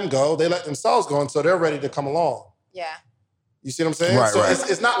let them go. They let themselves go, and so they're ready to come along. Yeah. You see what I'm saying? Right, so right.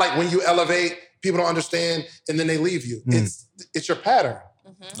 It's not like when you elevate, people don't understand, and then they leave you. It's your pattern.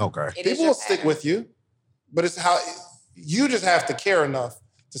 Mm-hmm. Okay. People will stick with you, but it's how you just have to care enough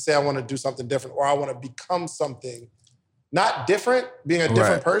to say, I want to do something different, or I want to become something not different, being a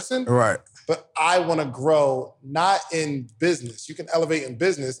different person. Right. But I want to grow, not in business. You can elevate in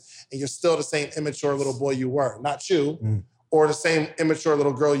business, and you're still the same immature little boy you were. Not you, or the same immature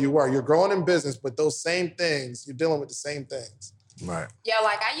little girl you were. You're growing in business, but those same things, you're dealing with the same things. Right. Yeah,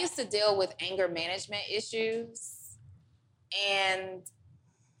 like I used to deal with anger management issues. And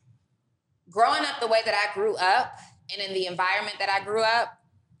growing up the way that I grew up and in the environment that I grew up,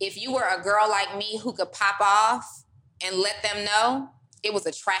 if you were a girl like me who could pop off and let them know, it was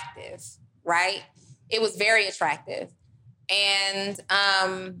attractive, right? It was very attractive. And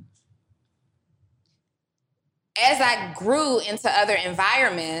as I grew into other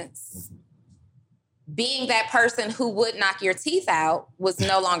environments, being that person who would knock your teeth out was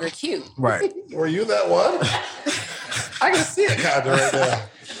no longer cute. Right. Were you that one? I can see it kind of right now.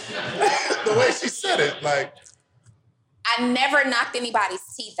 The way she said it, like. I never knocked anybody's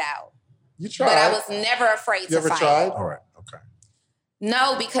teeth out. You tried. But I was never afraid to fight. You ever tried? All right. Okay.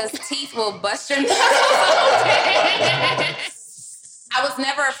 No, because teeth will bust your nose. I was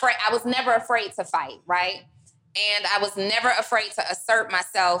never afraid to fight, right? And I was never afraid to assert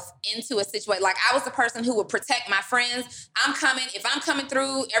myself into a situation. Like, I was the person who would protect my friends. If I'm coming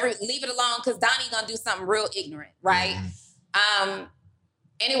through, leave it alone, because Donnie gonna do something real ignorant, right? And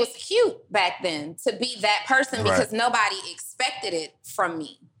it was cute back then to be that person because nobody expected it from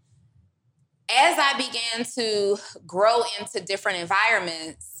me. As I began to grow into different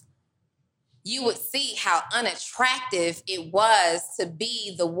environments, you would see how unattractive it was to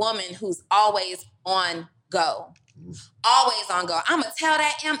be the woman who's always on go. Always on go. I'm going to tell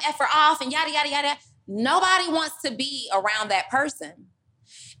that MF'er off and yada, yada, yada. Nobody wants to be around that person.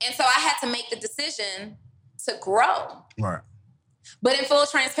 And so I had to make the decision to grow. Right. But in full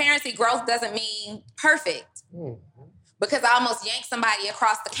transparency, growth doesn't mean perfect. Because I almost yanked somebody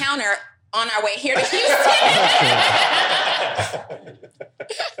across the counter on our way here to Houston.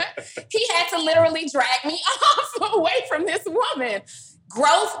 He had to literally drag me off away from this woman.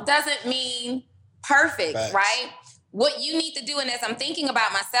 Growth doesn't mean perfect, right? What you need to do, and as I'm thinking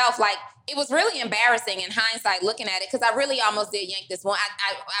about myself, like, it was really embarrassing in hindsight looking at it, because I really almost did yank this woman.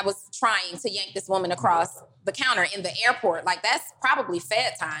 I was trying to yank this woman across the counter in the airport. Like, that's probably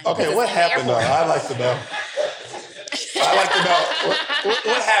Fed time. Okay, what happened though? I'd like to know.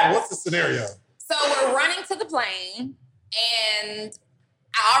 What happened? What's the scenario? So we're running to the plane, and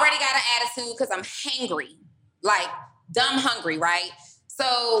I already got an attitude because I'm hangry, like dumb hungry, right?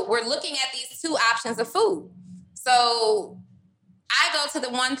 So we're looking at these two options of food. So I go to the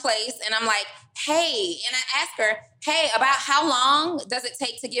one place and I'm like, hey, and I ask her, hey, about how long does it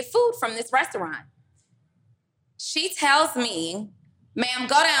take to get food from this restaurant? She tells me, ma'am,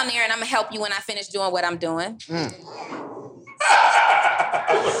 go down there and I'm gonna help you when I finish doing what I'm doing. I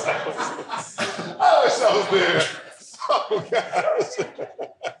wish I was there. Oh, gosh.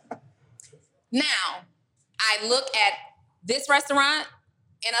 Now, I look at this restaurant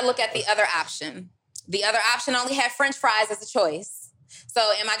and I look at the other option. The other option only had French fries as a choice. So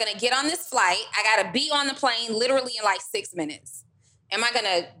am I gonna get on this flight? I gotta be on the plane literally in like 6 minutes. Am I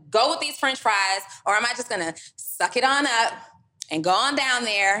gonna go with these French fries, or am I just gonna suck it on up and go on down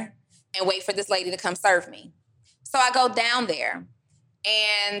there and wait for this lady to come serve me? So I go down there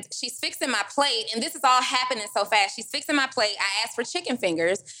and she's fixing my plate, and this is all happening so fast. She's fixing my plate. I asked for chicken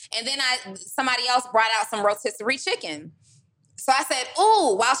fingers, and then somebody else brought out some rotisserie chicken. So I said,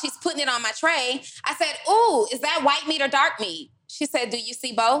 ooh, while she's putting it on my tray, I said, ooh, is that white meat or dark meat? She said, do you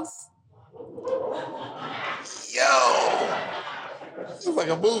see both? Yo, it's like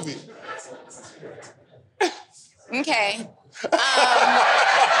a movie. Okay. So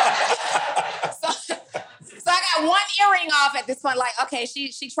I got one earring off at this point. Like, okay,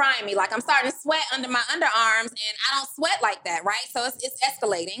 she trying me. Like, I'm starting to sweat under my underarms, and I don't sweat like that, right? So it's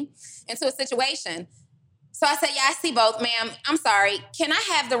escalating into a situation. So I said, yeah, I see both, ma'am. I'm sorry. Can I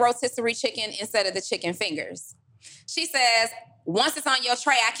have the rotisserie chicken instead of the chicken fingers? She says, once it's on your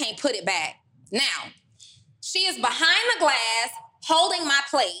tray, I can't put it back. Now, she is behind the glass holding my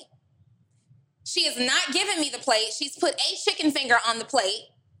plate. She is not giving me the plate. She's put a chicken finger on the plate.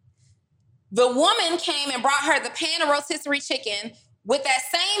 The woman came and brought her the pan of rotisserie chicken. With that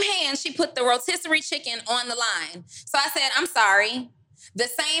same hand, she put the rotisserie chicken on the line. So I said, I'm sorry. The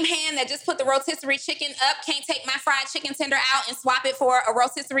same hand that just put the rotisserie chicken up can't take my fried chicken tender out and swap it for a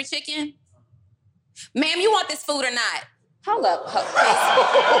rotisserie chicken? Ma'am, you want this food or not? Hold up.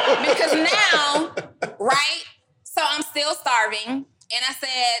 Because now, right? So I'm still starving. And I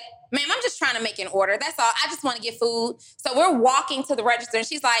said, ma'am, I'm just trying to make an order. That's all. I just want to get food. So we're walking to the register, and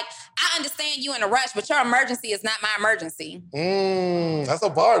she's like, I understand you in a rush, but your emergency is not my emergency. That's a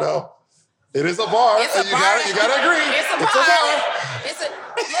bar, though. It is a bar. It's a bar. You gotta agree. It's a bar.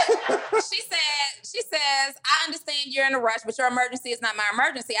 She says, I understand you're in a rush, but your emergency is not my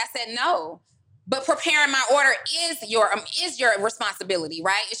emergency. I said, no. but preparing my order is your responsibility,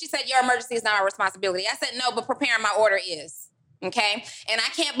 right? And she said, your emergency is not our responsibility. I said, no, but preparing my order is. Okay? And I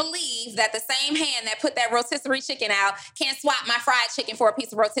can't believe that the same hand that put that rotisserie chicken out can't swap my fried chicken for a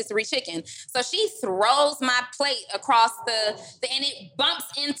piece of rotisserie chicken. So she throws my plate across and it bumps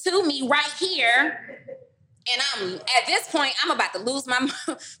into me right here. And at this point, I'm about to lose my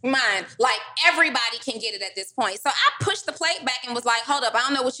mind. Like, everybody can get it at this point. So I pushed the plate back and was like, hold up, I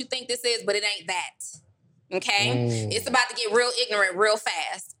don't know what you think this is, but it ain't that. Okay? It's about to get real ignorant real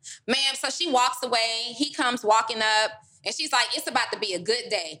fast. Ma'am, so she walks away. He comes walking up. And she's like, it's about to be a good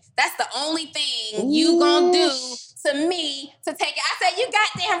day. That's the only thing you gonna do to me to take it. I said, you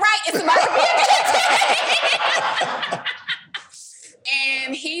goddamn right, it's about to be a good day.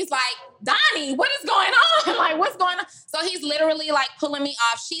 And he's like, Donnie, what is going on? Like, what's going on? So he's literally like pulling me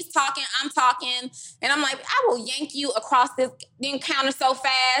off. She's talking, I'm talking. And I'm like, I will yank you across this encounter so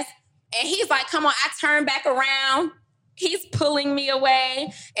fast. And he's like, come on, I turn back around. He's pulling me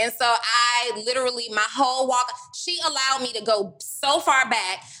away. And so I literally, my whole walk, she allowed me to go so far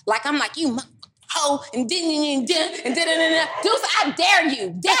back. Like, I'm like, you hoe, and Deuce, I dare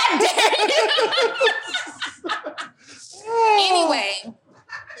you. Anyway.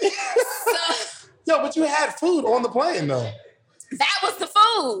 Yo, but you had food on the plane, though. That was the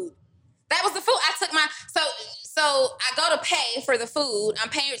food. I took my, so I go to pay for the food. I'm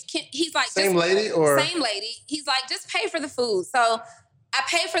paying, he's like, Same lady. He's like, just pay for the food. So I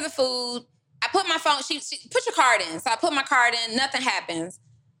pay for the food. I put my phone, she put your card in. So I put my card in, nothing happens.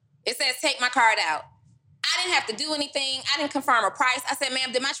 It says, take my card out. I didn't have to do anything. I didn't confirm a price. I said,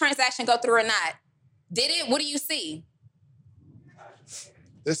 ma'am, did my transaction go through or not? Did it? What do you see?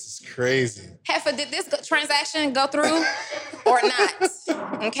 This is crazy. Heifer, did this transaction go through or not?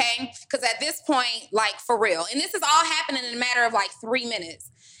 Okay? Because at this point, like, for real. And this is all happening in a matter of like 3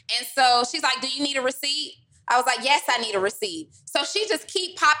 minutes. And so she's like, do you need a receipt? I was like, yes, I need a receipt. So she just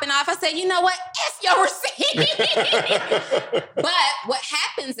keep popping off. I said, you know what? F your receipt. But what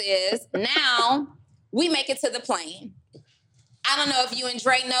happens is now we make it to the plane. I don't know if you and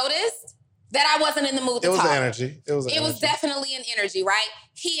Dre noticed that I wasn't in the mood to talk. It was energy. It was definitely an energy, right?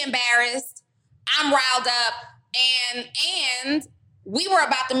 He embarrassed. I'm riled up. And we were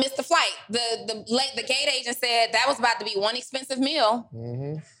about to miss the flight. The gate agent said that was about to be one expensive meal.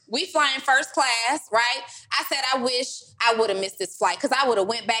 Mm-hmm. We flying first class, right? I said, I wish I would have missed this flight because I would have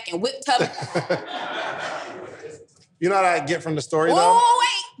went back and whipped up. You know what I get from the story, though? Oh,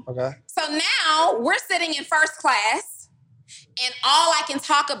 wait. Okay. So now we're sitting in first class, and all I can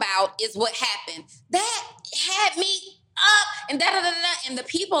talk about is what happened. That had me up, and da-da-da-da, and the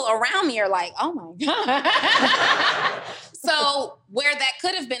people around me are like, oh, my God. So where that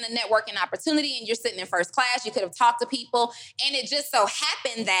could have been a networking opportunity and you're sitting in first class, you could have talked to people. And it just so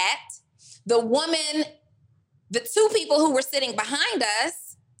happened that the two people who were sitting behind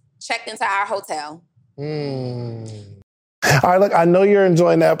us checked into our hotel. All right, look, I know you're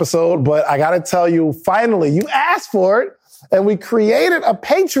enjoying the episode, but I got to tell you, finally, you asked for it and we created a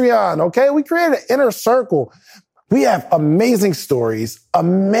Patreon, okay? We created an inner circle. We have amazing stories,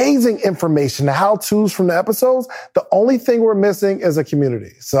 amazing information, how-tos from the episodes. The only thing we're missing is a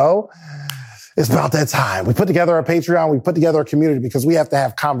community. So it's about that time. We put together a Patreon. We put together a community because we have to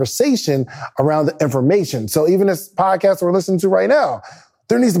have conversation around the information. So even this podcast we're listening to right now,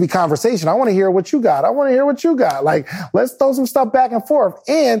 there needs to be conversation. I want to hear what you got. Like, let's throw some stuff back and forth.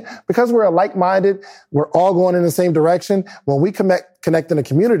 And because we're like-minded, we're all going in the same direction. When we connect in a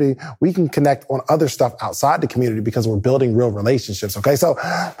community, we can connect on other stuff outside the community because we're building real relationships. Okay. So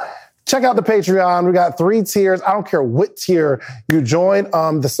check out the Patreon. We got 3 tiers. I don't care what tier you join.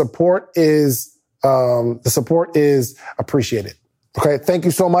 The support is appreciated. Okay. Thank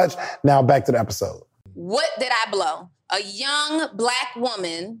you so much. Now back to the episode. What did I blow? A young Black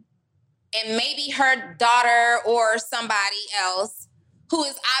woman and maybe her daughter or somebody else who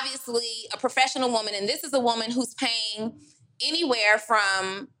is obviously a professional woman. And this is a woman who's paying anywhere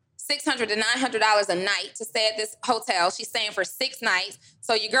from $600 to $900 a night to stay at this hotel. She's staying for 6 nights.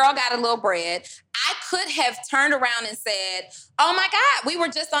 So your girl got a little bread. I could have turned around and said, oh my God, we were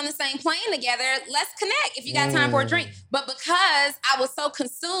just on the same plane together. Let's connect if you got time for a drink. But because I was so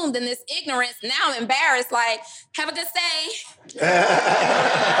consumed in this ignorance, now I'm embarrassed, like, have a good stay.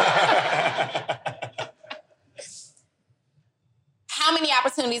 How many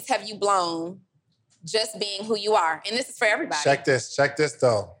opportunities have you blown just being who you are? And this is for everybody. Check this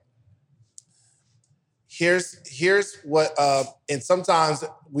though. Here's what, and sometimes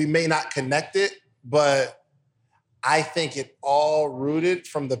we may not connect it, but I think it all rooted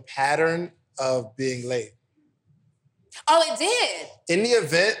from the pattern of being late. Oh, it did? In the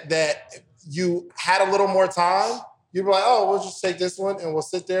event that you had a little more time, you'd be like, oh, we'll just take this one and we'll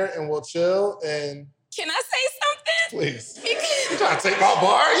sit there and we'll chill and... Can I say something? Please. You trying to take my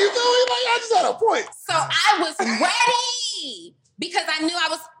bar? You feel me? Like, I just had a point. So I was ready because I knew I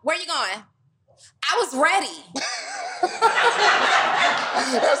was... Where you going? I was ready.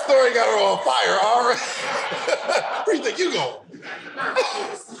 That story got her on fire already. Where you think you going?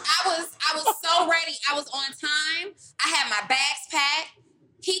 I was so ready. I was on time. I had my bags packed.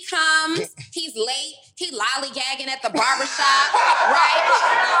 He comes. He's late. He lollygagging at the barbershop,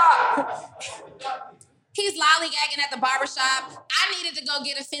 right? He's lollygagging at the barbershop. I needed to go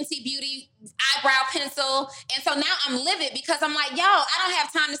get a Fenty Beauty eyebrow pencil. And so now I'm livid because I'm like, yo, I don't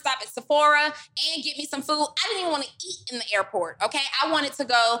have time to stop at Sephora and get me some food. I didn't even want to eat in the airport, okay? I wanted to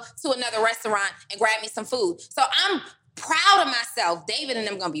go to another restaurant and grab me some food. So I'm proud of myself. David and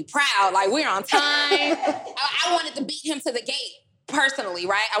them gonna be proud. Like, we're on time. I wanted to beat him to the gate personally,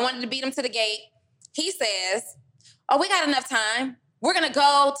 right? I wanted to beat him to the gate. He says, oh, we got enough time. We're going to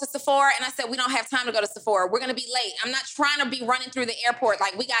go to Sephora. And I said, we don't have time to go to Sephora. We're going to be late. I'm not trying to be running through the airport.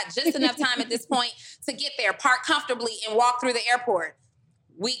 Like, we got just enough time at this point to get there, park comfortably, and walk through the airport.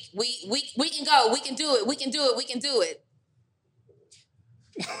 We can go. We can do it. We can do it. We can do it.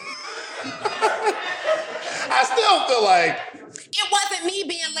 I still feel like... It wasn't me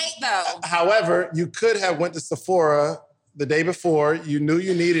being late, though. However, you could have went to Sephora the day before. You knew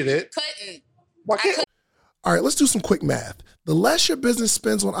you needed it. Couldn't. Why can't... All right, let's do some quick math. The less your business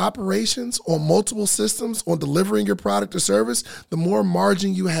spends on operations, on multiple systems, on delivering your product or service, the more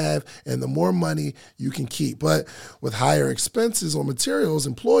margin you have and the more money you can keep. But with higher expenses on materials,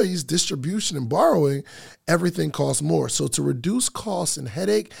 employees, distribution, and borrowing, everything costs more. So to reduce costs and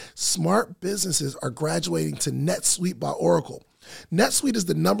headache, smart businesses are graduating to NetSuite by Oracle. NetSuite is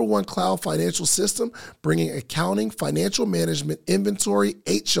the #1 cloud financial system, bringing accounting, financial management, inventory,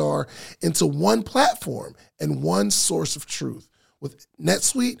 HR into one platform and one source of truth. With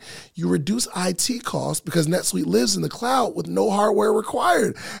NetSuite, you reduce IT costs because NetSuite lives in the cloud with no hardware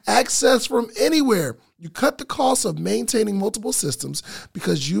required. Access from anywhere. You cut the cost of maintaining multiple systems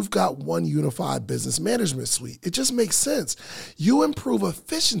because you've got one unified business management suite. It just makes sense. You improve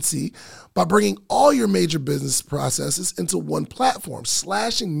efficiency by bringing all your major business processes into one platform,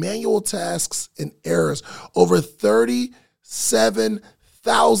 slashing manual tasks and errors. Over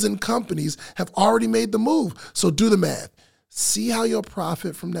 37,000 companies have already made the move. So do the math. See how you'll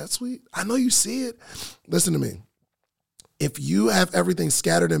profit from NetSuite? I know you see it. Listen to me. If you have everything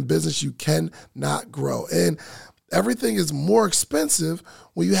scattered in business, you cannot grow. And everything is more expensive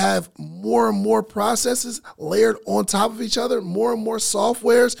when you have more and more processes layered on top of each other, more and more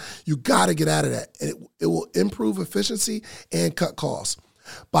softwares. You got to get out of that. And it will improve efficiency and cut costs.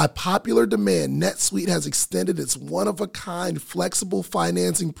 By popular demand, NetSuite has extended its one-of-a-kind flexible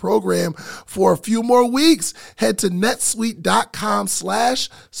financing program for a few more weeks. Head to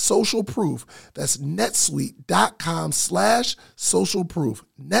netsuite.com/socialproof. That's netsuite.com/socialproof.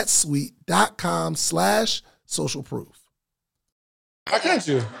 netsuite.com/socialproof. Why can't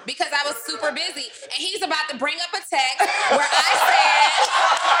you? Because I was super busy. And he's about to bring up a text where I said...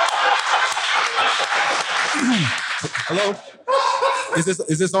 Hello? Is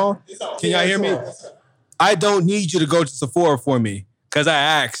this on? Can y'all hear me? I don't need you to go to Sephora for me because I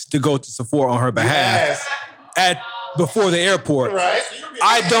asked to go to Sephora on her behalf before the airport. Right.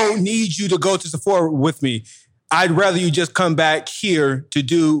 I don't need you to go to Sephora with me. I'd rather you just come back here to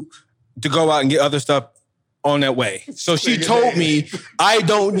go out and get other stuff on that way. So she told me I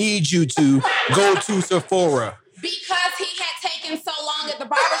don't need you to go to Sephora. Because he had taken so long at the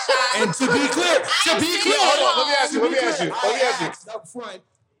barbershop. And to be clear, hold on, let me ask you. Up front,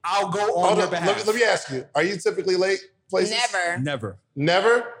 I'll go on your behalf. Let me ask you. Are you typically late places? Never.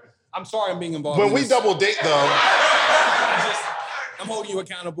 Never? I'm sorry I'm being involved When in we this. double date, though. I'm holding you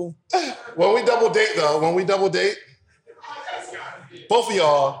accountable. When we double date, both of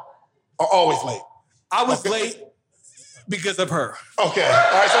y'all are always late. I was late because of her. Okay. All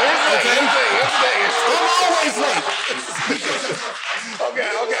right, so here's the thing. I'm always late. Okay.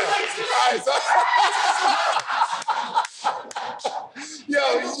 All right, so... Yo,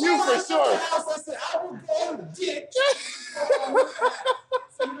 you for sure.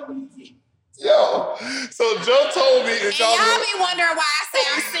 Yo, so Joe told me... And y'all be wondering why I say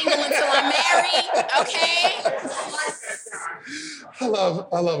I'm single until I'm married, okay? I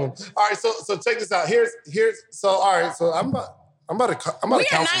love him. All right, so check this out. Here's all right, so I'm about to counsel We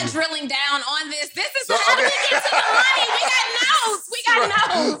are you. not drilling down on this. This is how we get to the money. We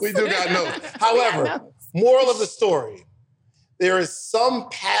got notes. We do got notes. However, moral of the story there is some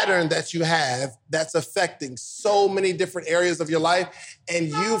pattern that you have that's affecting so many different areas of your life, and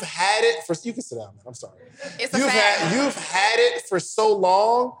you've had it for, you can sit down, man, I'm sorry. It's a fact. You've had it for so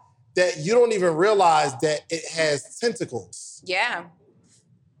long that you don't even realize that it has tentacles. Yeah.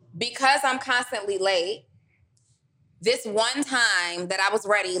 Because I'm constantly late, this one time that I was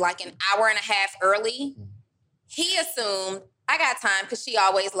ready like an hour and a half early, he assumed I got time because she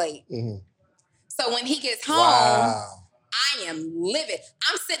always late. Mm-hmm. So when he gets home, I am livid.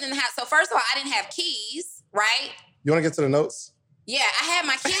 I'm sitting in the house. So first of all, I didn't have keys, right? You want to get to the notes? Yeah, I had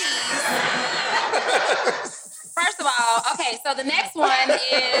my keys. First of all, okay, so the next one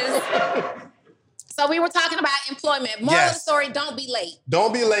is, so we were talking about employment. Moral of the story, don't be late.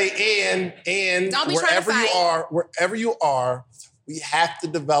 Don't be late, and don't be wherever you are, we have to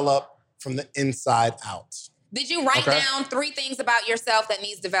develop from the inside out. Did you write down 3 things about yourself that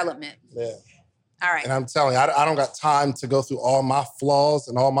needs development? Yeah. All right. And I'm telling you, I don't got time to go through all my flaws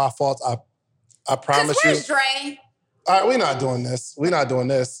and all my faults. I promise you. Where's Dre? All right, we're not doing this. They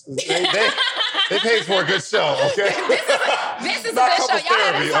paid for a good show, okay? This is a good show. Y'all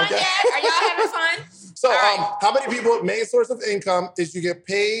having fun yet? Are y'all having fun? So, how many people, main source of income is you get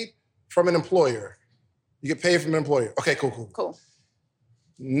paid from an employer. You get paid from an employer. Okay, cool.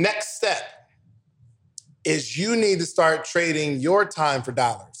 Next step is you need to start trading your time for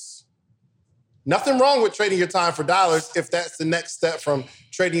dollars. Nothing wrong with trading your time for dollars if that's the next step from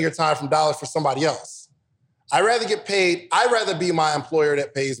trading your time from dollars for somebody else. I'd rather be my employer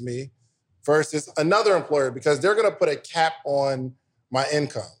that pays me versus another employer because they're going to put a cap on my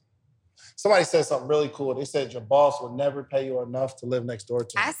income. Somebody said something really cool. They said your boss will never pay you enough to live next door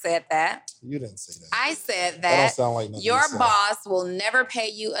to you. I said that. You didn't say that. I said that. That don't sound like nothing your boss will never pay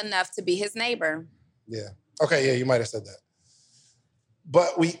you enough to be his neighbor. Yeah. Okay, yeah, you might have said that.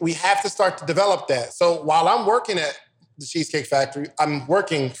 But we have to start to develop that. So while I'm working at the Cheesecake Factory, I'm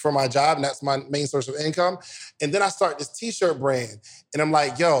working for my job, and that's my main source of income. And then I start this t-shirt brand. And I'm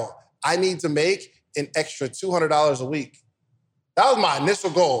like, yo, I need to make an extra $200 a week. That was my initial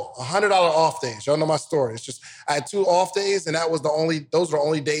goal, $100 off days. Y'all know my story. It's just, I had 2 off days, and those were the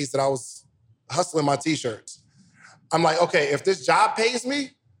only days that I was hustling my t-shirts. I'm like, okay, if this job pays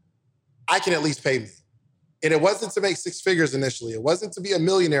me, I can at least pay me. And it wasn't to make 6 figures initially. It wasn't to be a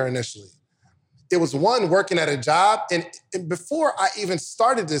millionaire initially. It was working at a job. And before I even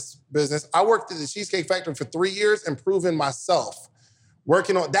started this business, I worked at the Cheesecake Factory for 3 years, improving myself.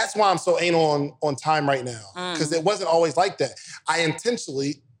 That's why I'm so anal on time right now. Because it wasn't always like that. I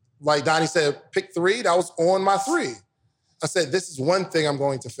intentionally, like Donnie said, pick 3. That was on my 3. I said, this is one thing I'm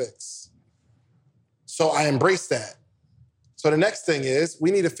going to fix. So I embraced that. So the next thing is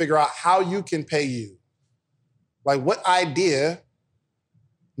we need to figure out how you can pay you. Like what idea,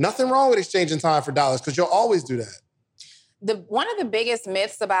 nothing wrong with exchanging time for dollars because you'll always do that. One of the biggest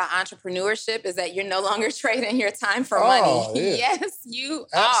myths about entrepreneurship is that you're no longer trading your time for money. Yeah. Yes, you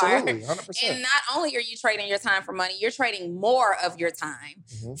Absolutely, are. 100%. And not only are you trading your time for money, you're trading more of your time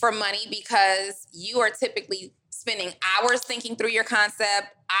for money because you are typically spending hours thinking through your concept,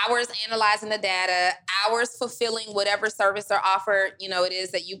 hours analyzing the data, hours fulfilling whatever service or offer, it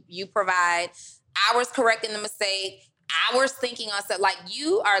is that you provide, hours correcting the mistake, hours thinking on stuff. Like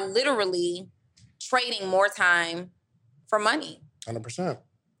you are literally trading more time for money. 100%.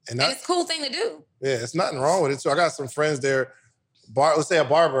 And it's a cool thing to do. Yeah, it's nothing wrong with it. So I got some friends there, let's say a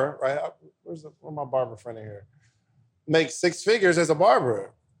barber, right? Where's my barber friend in here? Makes 6 figures as a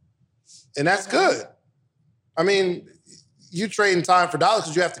barber. And that's good. I mean, you trading time for dollars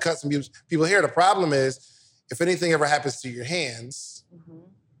because you have to cut some people here. The problem is, if anything ever happens to your hands,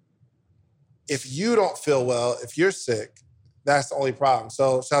 if you don't feel well, if you're sick, that's the only problem.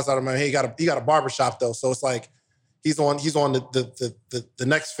 So shouts out to him. Hey, he got a barber shop though. So it's like he's on the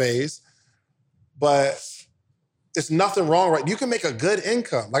next phase. But it's nothing wrong, right? You can make a good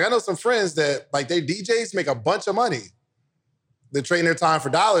income. Like I know some friends that like they DJs make a bunch of money. They're trading their time for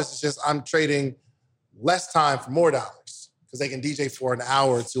dollars. It's just I'm trading less time for more dollars because they can DJ for an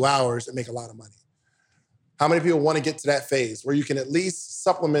hour, 2 hours and make a lot of money. How many people want to get to that phase where you can at least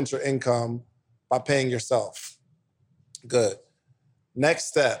supplement your income by paying yourself? Good. Next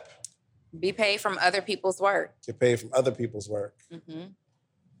step. Be paid from other people's work. Get paid from other people's work.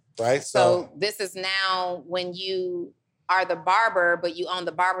 Right? So this is now when you are the barber, but you own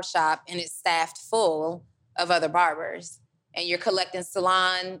the barbershop and it's staffed full of other barbers. And you're collecting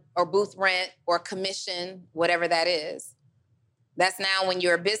salon or booth rent or commission, whatever that is. That's now when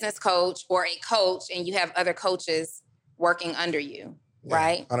you're a business coach or a coach and you have other coaches working under you,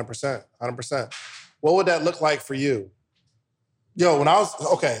 right? 100%. 100%. What would that look like for you? Yo,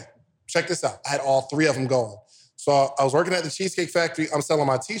 check this out. I had all 3 of them going. So I was working at the Cheesecake Factory. I'm selling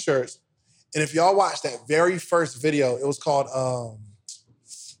my T-shirts. And if y'all watched that very first video, it was called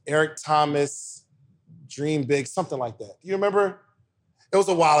Eric Thomas Dream Big, something like that. Do you remember? It was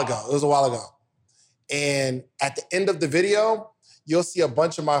a while ago. And at the end of the video, you'll see a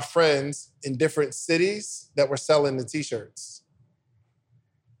bunch of my friends in different cities that were selling the T-shirts.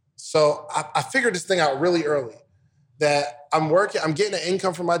 So I figured this thing out really early, that I'm getting an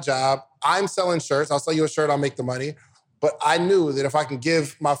income from my job. I'm selling shirts. I'll sell you a shirt, I'll make the money. But I knew that if I can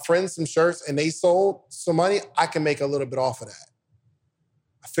give my friends some shirts and they sold some money, I can make a little bit off of that.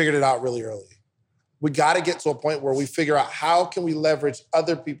 I figured it out really early. We got to get to a point where we figure out how can we leverage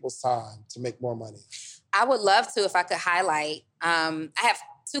other people's time to make more money. I would love to if I could highlight. I have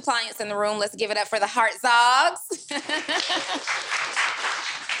 2 clients in the room. Let's give it up for the Heart Zogs.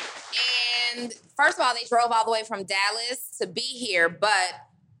 And first of all, they drove all the way from Dallas to be here, but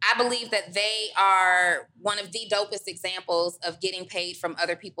I believe that they are one of the dopest examples of getting paid from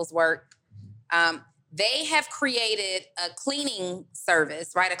other people's work. They have created a cleaning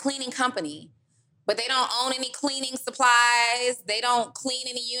service, right? A cleaning company, but they don't own any cleaning supplies. They don't clean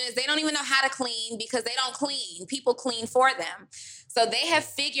any units. They don't even know how to clean because they don't clean. People clean for them. So they have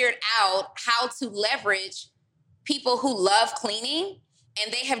figured out how to leverage people who love cleaning,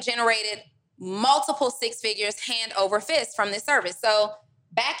 and they have generated multiple 6 figures hand over fist from this service. So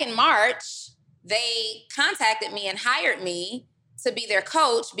back in March, they contacted me and hired me to be their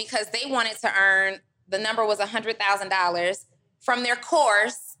coach because they wanted to earn, the number was $100,000 from their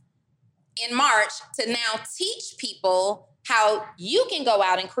course in March to now teach people how you can go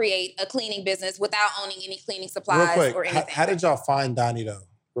out and create a cleaning business without owning any cleaning supplies or anything. How did y'all find Donnie though?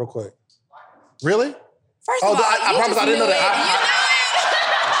 Real quick. Really? First of all, I promise I didn't know that.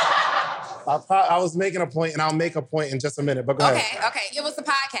 I was making a point, and I'll make a point in just a minute, but go ahead. Okay. It was the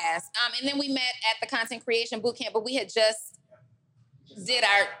podcast. And then we met at the Content Creation Bootcamp, but we had just did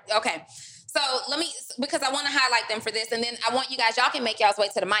our, okay. So because I want to highlight them for this, and then I want you guys, y'all can make y'all's way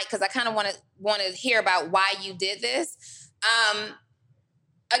to the mic because I kind of want to hear about why you did this.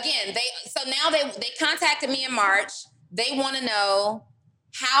 Again, they contacted me in March. They want to know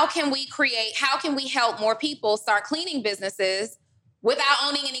how can we help more people start cleaning businesses without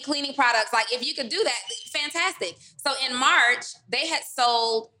owning any cleaning products. Like, if you could do that, fantastic. So in March, they had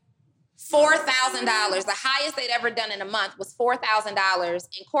sold $4,000. The highest they'd ever done in a month was $4,000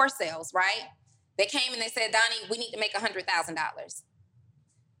 in course sales, right? They came and they said, Donnie, we need to make $100,000.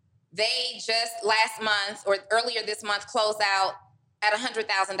 They just last month or earlier this month closed out at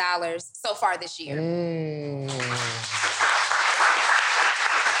 $100,000 so far this year.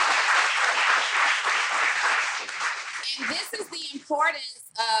 And this is the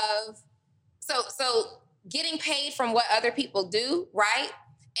importance of, so getting paid from what other people do, right?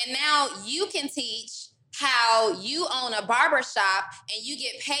 And now you can teach how you own a barber shop and you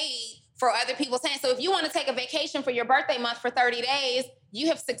get paid for other people's hands. So if you want to take a vacation for your birthday month for 30 days, you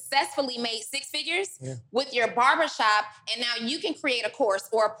have successfully made 6 figures with your barbershop, and now you can create a course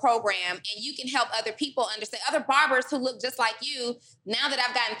or a program, and you can help other people understand, other barbers who look just like you, now that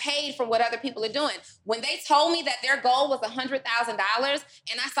I've gotten paid for what other people are doing. When they told me that their goal was $100,000,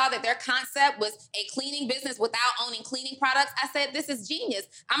 and I saw that their concept was a cleaning business without owning cleaning products, I said, this is genius.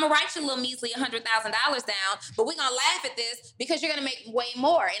 I'm going to write you a little measly $100,000 down, but we're going to laugh at this because you're going to make way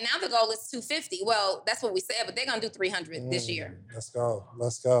more. And now the goal is $250. Well, that's what we said, but they're going to do $300 this year. Let's go.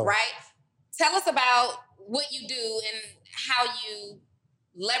 Right? Tell us about what you do and how you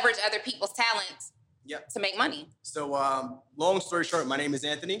leverage other people's talents to make money. So, long story short, my name is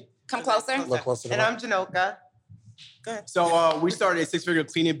Anthony. Come closer. Look closer. And I'm Janoka. Go ahead. So, we started a 6-figure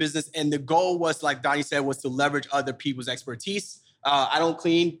cleaning business, and the goal was, like Donnie said, was to leverage other people's expertise. I don't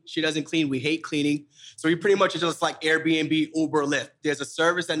clean. She doesn't clean. We hate cleaning. So we pretty much are just like Airbnb, Uber, Lyft. There's a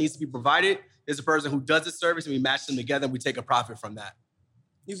service that needs to be provided. There's a person who does the service, and we match them together, and we take a profit from that.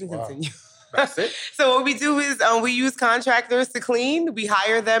 You can continue. That's it. So what we do is we use contractors to clean. We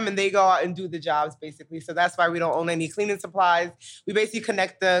hire them and they go out and do the jobs, basically. So that's why we don't own any cleaning supplies. We basically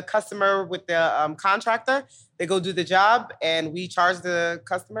connect the customer with the contractor. They go do the job and we charge the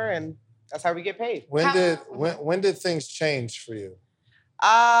customer, and that's how we get paid. When did things change for you?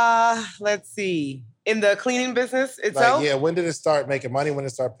 Let's see. In the cleaning business itself? When did it start making money? When did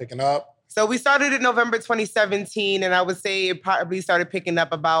it start picking up? So we started in November 2017, and I would say it probably started picking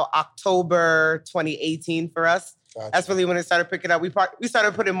up about October 2018 for us. Gotcha. That's really when it started picking up. We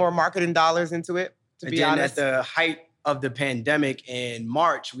started putting more marketing dollars into it, to be honest. At the height of the pandemic in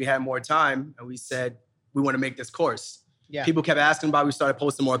March, we had more time, and we said, we want to make this course. Yeah. People kept asking about it. We started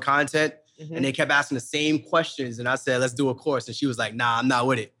posting more content, and they kept asking the same questions, and I said, let's do a course. And she was like, nah, I'm not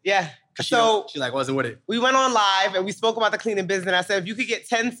with it. Yeah. So she like wasn't with it. we went on live and we spoke about the cleaning business. I said, if you could get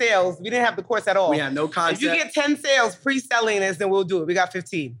 10 sales, we didn't have the course at all. We had no concept. If you get 10 sales pre-selling this, then we'll do it. We got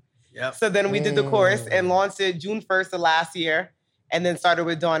 15. Yep. So then we did the course and launched it June 1st of last year, and then started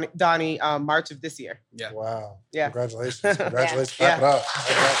with Donnie March of this year. Yeah. Wow. Yeah. Congratulations. Congratulations. Yeah. Clap it up.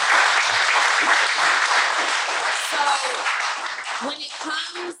 So when it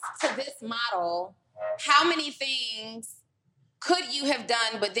comes to this model, how many things could you have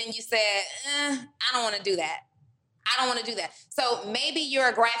done, but then you said, I don't want to do that. I don't want to do that. So maybe you're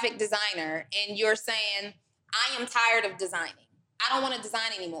a graphic designer and you're saying, I am tired of designing. I don't want to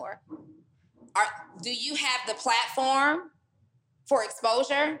design anymore. Do you have the platform for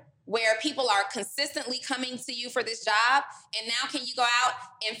exposure where people are consistently coming to you for this job? And now can you go out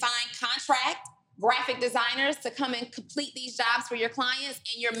and find contract graphic designers to come and complete these jobs for your clients,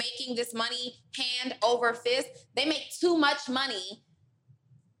 and you're making this money hand over fist? They make too much money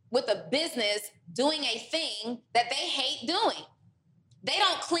with a business doing a thing that they hate doing. They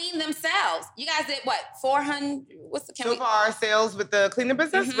don't clean themselves. You guys did what, 400? So far, our sales with the cleaning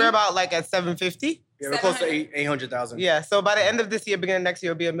business, we're about like at 750. Yeah, we're close to 800,000. Yeah, so by the end of this year, beginning of next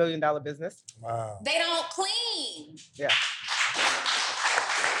year, it'll be $1 million business. Wow. They don't clean. Yeah.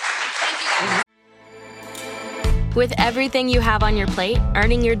 With everything you have on your plate,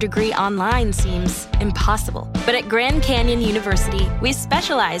 earning your degree online seems impossible. But at Grand Canyon University, we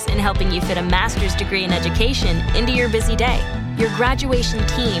specialize in helping you fit a master's degree in education into your busy day. Your graduation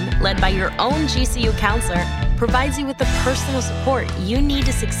team, led by your own GCU counselor, provides you with the personal support you need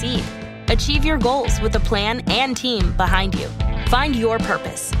to succeed. Achieve your goals with a plan and team behind you. Find your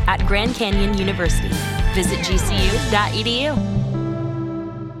purpose at Grand Canyon University. Visit gcu.edu.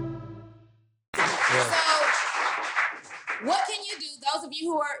 What can you do? Those of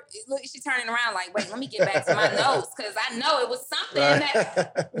you who are, look, she's turning around like, wait, let me get back to my notes because I know it was something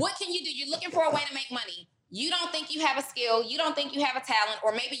that, what can you do? You're looking for a way to make money. You don't think you have a skill. You don't think you have a talent,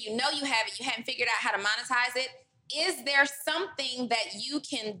 or maybe you know you have it. You haven't figured out how to monetize it. Is there something that you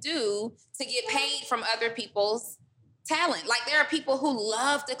can do to get paid from other people's talent? Like there are people who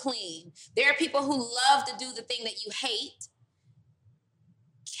love to clean. There are people who love to do the thing that you hate.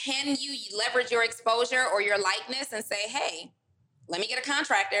 Can you leverage your exposure or your likeness and say, hey, let me get a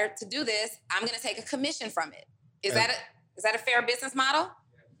contractor to do this. I'm going to take a commission from it. Is that a fair business model?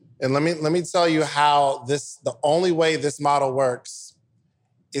 And let me tell you how the only way this model works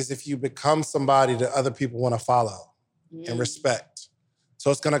is if you become somebody that other people want to follow and respect. So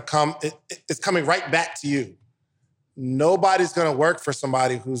it's going to come, it's coming right back to you. Nobody's going to work for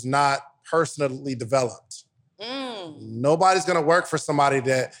somebody who's not personally developed. Nobody's going to work for somebody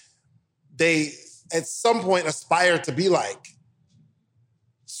that they, at some point, aspire to be like.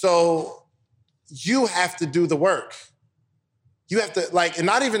 So you have to do the work. You have to, like, and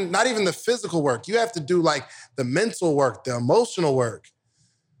not even the physical work. You have to do, like, the mental work, the emotional work.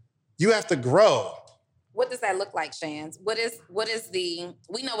 You have to grow. What does that look like, Shans? What is we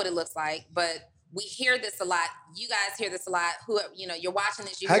know what it looks like, but we hear this a lot. You guys hear this a lot. Who, you're watching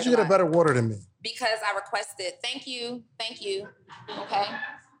this. How'd you get a better water than me? Because I requested. Thank you. Okay.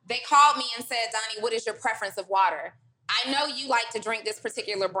 They called me and said, Donnie, what is your preference of water? I know you like to drink this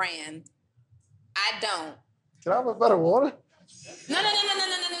particular brand. I don't. Can I have a better water? No,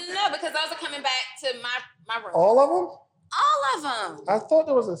 because those are coming back to my room. All of them? All of them. I thought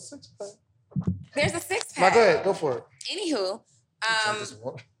there was a 6-pack. There's a 6-pack. Now go ahead, go for it. Anywho,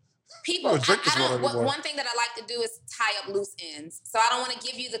 people, one thing that I like to do is tie up loose ends. So I don't want to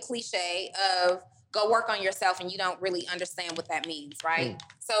give you the cliche of go work on yourself and you don't really understand what that means, right?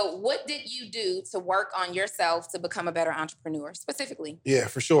 So what did you do to work on yourself to become a better entrepreneur, specifically? Yeah,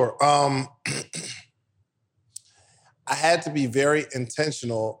 for sure. I had to be very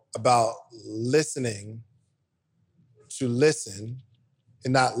intentional about listening to listen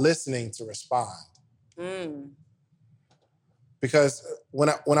and not listening to respond. Because when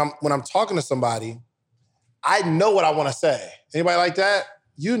I'm talking to somebody, I know what I want to say. Anybody like that?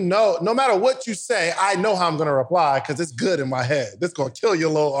 You know, no matter what you say, I know how I'm going to reply because it's good in my head. This is going to kill your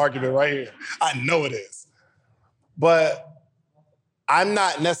little argument right here. I know it is. But I'm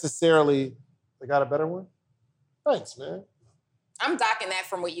not necessarily... I got a better one? Thanks, man. I'm docking that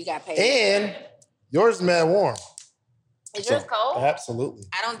from what you got paid. And yours is mad warm. Is yours cold? Absolutely.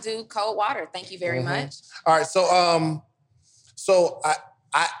 I don't do cold water. Thank you very much. All right, so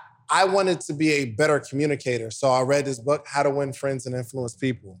I wanted to be a better communicator. So I read this book, How to Win Friends and Influence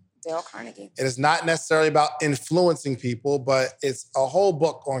People. Dale Carnegie. It is not necessarily about influencing people, but it's a whole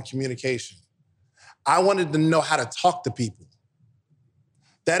book on communication. I wanted to know how to talk to people.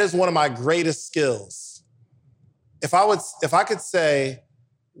 That is one of my greatest skills. If I could say,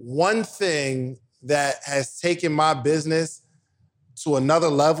 one thing that has taken my business to another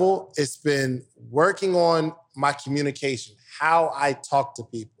level, it's been working on my communication, how I talk to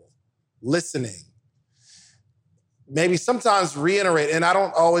people, listening. Maybe sometimes reiterate, and I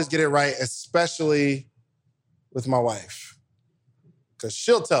don't always get it right, especially with my wife. Because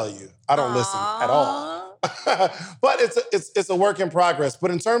she'll tell you, I don't listen at all. But it's a work in progress.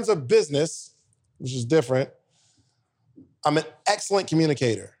 But in terms of business, which is different, I'm an excellent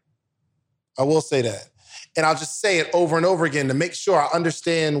communicator. I will say that. And I'll just say it over and over again to make sure I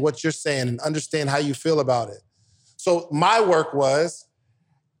understand what you're saying and understand how you feel about it. So my work was,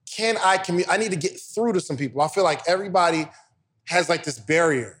 I need to get through to some people. I feel like everybody has like this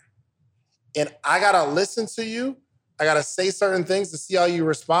barrier. And I gotta listen to you. I gotta say certain things to see how you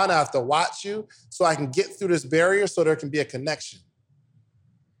respond. I have to watch you so I can get through this barrier so there can be a connection.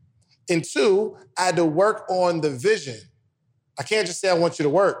 And two, I had to work on the vision. I can't just say I want you to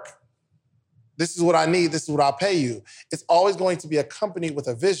work. This is what I need. This is what I'll pay you. It's always going to be accompanied with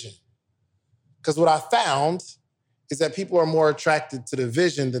a vision. Because what I found is that people are more attracted to the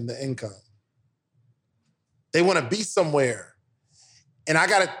vision than the income. They want to be somewhere. And I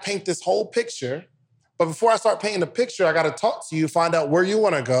got to paint this whole picture. But before I start painting the picture, I got to talk to you, find out where you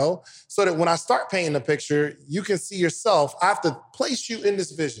want to go, so that when I start painting the picture, you can see yourself. I have to place you in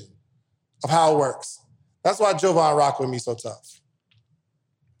this vision of how it works. That's why Jovan rock with me so tough.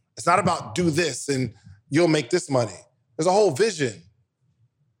 It's not about do this and you'll make this money. There's a whole vision.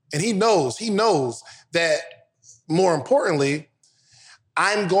 And he knows that, more importantly,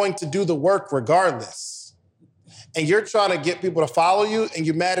 I'm going to do the work regardless. And you're trying to get people to follow you and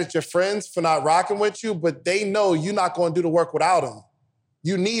you're mad at your friends for not rocking with you, but they know you're not going to do the work without them.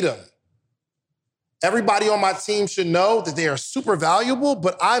 You need them. Everybody on my team should know that they are super valuable,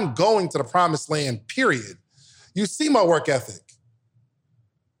 but I'm going to the promised land, period. You see my work ethic.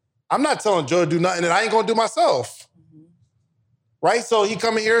 I'm not telling Joe to do nothing that I ain't gonna do myself. Right? So he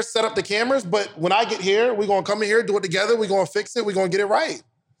come in here, set up the cameras, but when I get here, we're gonna come in here, do it together, we're gonna fix it, we're gonna get it right.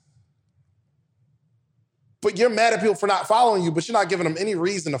 But you're mad at people for not following you, but you're not giving them any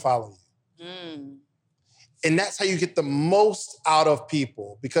reason to follow you. And that's how you get the most out of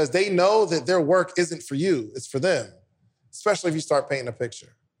people, because they know that their work isn't for you, it's for them, especially if you start painting a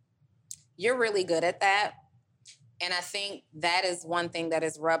picture. You're really good at that. And I think that is one thing that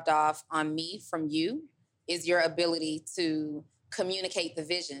is rubbed off on me from you, is your ability to communicate the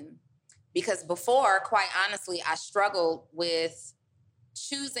vision. Because before, quite honestly, I struggled with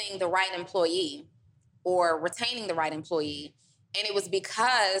choosing the right employee or retaining the right employee. And it was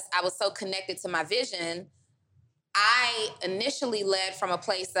because I was so connected to my vision. I initially led from a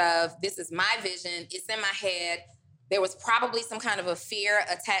place of, this is my vision, it's in my head. There was probably some kind of a fear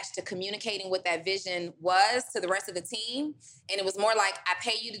attached to communicating what that vision was to the rest of the team. And it was more like, I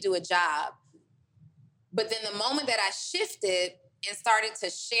pay you to do a job. But then the moment that I shifted and started to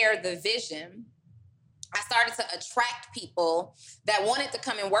share the vision, I started to attract people that wanted to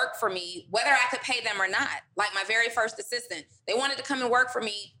come and work for me, whether I could pay them or not. Like my very first assistant, they wanted to come and work for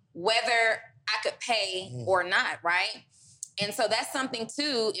me, whether I could pay or not, right? And so that's something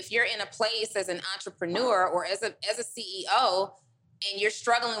too, if you're in a place as an entrepreneur or as a CEO and you're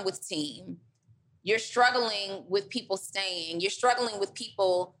struggling with team, you're struggling with people staying, you're struggling with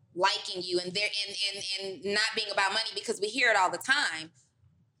people liking you and not being about money, because we hear it all the time.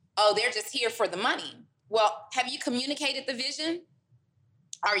 Oh, they're just here for the money. Well, have you communicated the vision?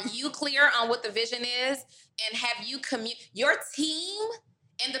 Are you clear on what the vision is? And have you your team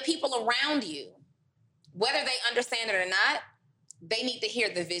and the people around you, whether they understand it or not, they need to hear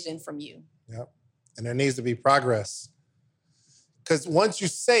the vision from you. Yep. And there needs to be progress. Because once you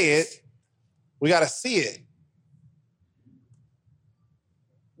say it, we got to see it.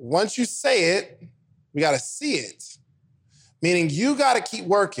 Once you say it, we got to see it. Meaning you got to keep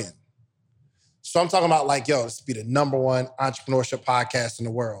working. So I'm talking about like, yo, this be the #1 entrepreneurship podcast in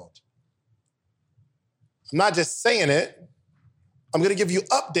the world. I'm not just saying it. I'm going to give you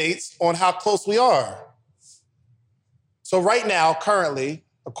updates on how close we are. So right now, currently,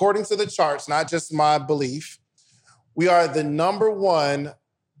 according to the charts, not just my belief, we are the #1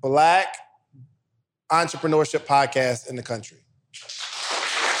 Black entrepreneurship podcast in the country.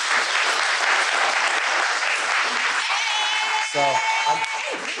 So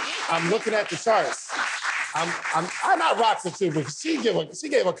I'm looking at the charts. I'm not rocking too, but she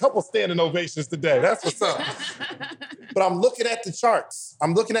gave a couple standing ovations today. That's what's up. But I'm looking at the charts.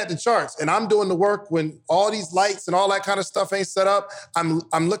 And I'm doing the work when all these lights and all that kind of stuff ain't set up. I'm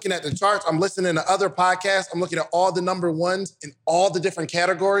looking at the charts. I'm listening to other podcasts. I'm looking at all the #1s in all the different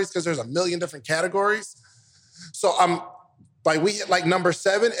categories, because there's a million different categories. So I'm Like we hit like number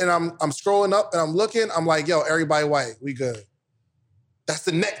 7 and I'm scrolling up and I'm looking, I'm like, yo, everybody white, we good. That's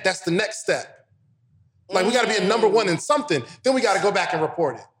the next step. Like we gotta be at number 1 in something, then we gotta go back and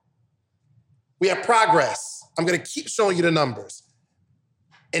report it. We have progress. I'm gonna keep showing you the numbers.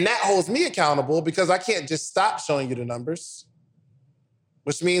 And that holds me accountable because I can't just stop showing you the numbers,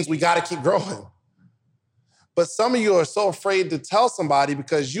 which means we gotta keep growing. But some of you are so afraid to tell somebody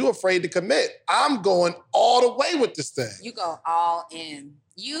because you're afraid to commit. I'm going all the way with this thing. You go all in.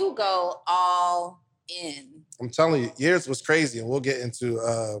 You go all in. I'm telling you, yours was crazy, and we'll get into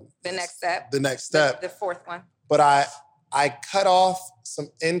the next step. The next step. The fourth one. But I cut off some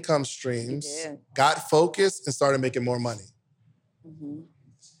income streams, got focused, and started making more money. Mm-hmm.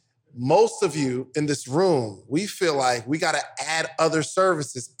 Most of you in this room, we feel like we got to add other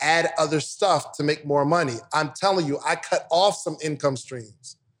services, add other stuff to make more money. I'm telling you, I cut off some income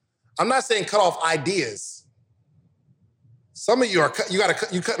streams. I'm not saying cut off ideas. Some of you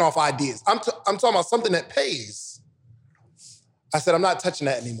you cutting off ideas. I'm talking about something that pays. I said, I'm not touching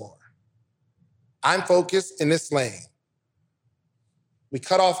that anymore. I'm focused in this lane. We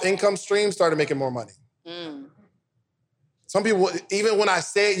cut off income streams, started making more money. Some people, even when I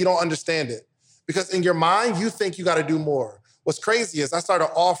say it, you don't understand it. Because in your mind, you think you got to do more. What's crazy is I started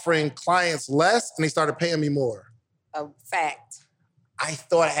offering clients less and they started paying me more. A fact. I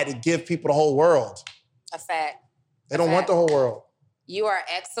thought I had to give people the whole world. A fact. They don't want the whole world. You are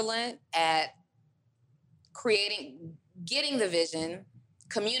excellent at getting the vision,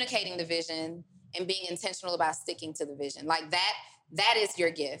 communicating the vision, and being intentional about sticking to the vision. Like that is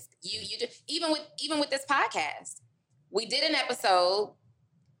your gift. You do, even with this podcast. We did an episode.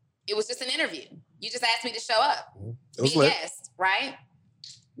 It was just an interview. You just asked me to show up, be a guest, right?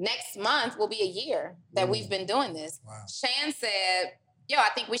 Next month will be a year that we've been doing this. Wow. Shan said, yo, I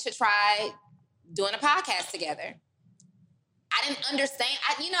think we should try doing a podcast together. I didn't understand.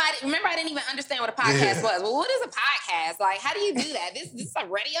 I didn't even understand what a podcast was. Well, what is a podcast? Like, how do you do that? This is a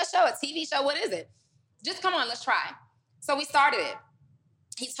radio show, a TV show? What is it? Just come on, let's try. So we started it.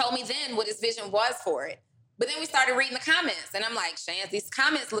 He told me then what his vision was for it. But then we started reading the comments, and I'm like, Shans, these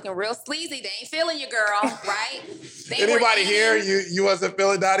comments looking real sleazy. They ain't feeling you, girl, right? Anybody here, you wasn't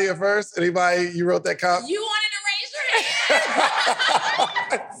feeling Dottie at first? Anybody, you wrote that comment? You wanted to raise your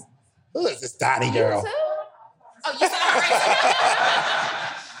hand? Who is this Dottie girl? You too? Oh, you saw her.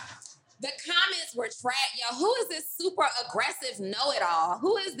 The comments were trash. Yo, who is this super aggressive know-it-all?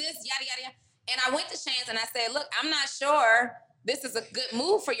 Who is this yada, yada, yada? And I went to Shans and I said, look, I'm not sure this is a good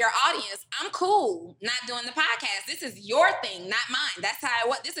move for your audience. I'm cool not doing the podcast. This is your thing, not mine. That's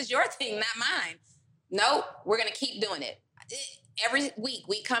how this is your thing, not mine. Nope, we're going to keep doing it. Every week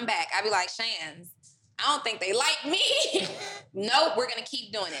we come back. I be like, Shans, I don't think they like me. Nope, we're going to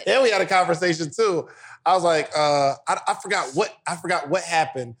keep doing it. And we had a conversation too. I was like, I forgot what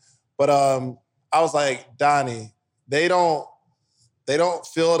happened, but I was like, Donnie, they don't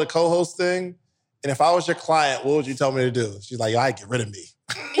feel the co-host thing. And if I was your client, what would you tell me to do? She's like, yo, I'd get rid of me.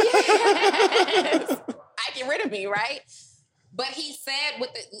 Yes. I get rid of me, right? But he said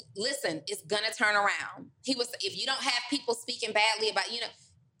listen, it's gonna turn around. If you don't have people speaking badly about,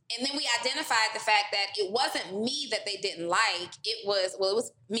 and then we identified the fact that it wasn't me that they didn't like. It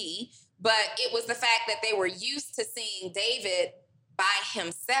was me, but it was the fact that they were used to seeing David by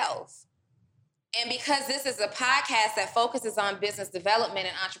himself. And because this is a podcast that focuses on business development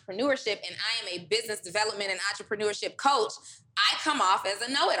and entrepreneurship, and I am a business development and entrepreneurship coach, I come off as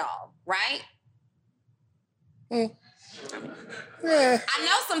a know-it-all, right? I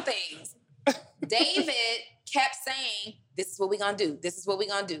know some things. David kept saying, this is what we're going to do. This is what we're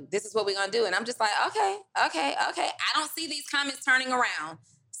going to do. This is what we're going to do. And I'm just like, okay. I don't see these comments turning around.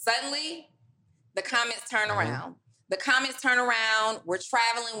 Suddenly, the comments turn around. The comments turn around. We're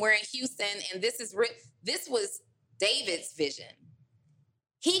traveling. We're in Houston. And this was David's vision.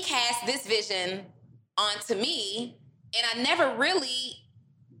 He cast this vision onto me. And I never really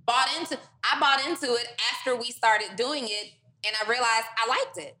bought into it after we started doing it. And I realized I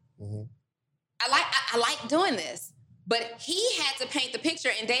liked it. Mm-hmm. I like doing this. But he had to paint the picture.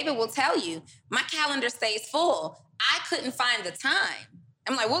 And David will tell you, my calendar stays full. I couldn't find the time.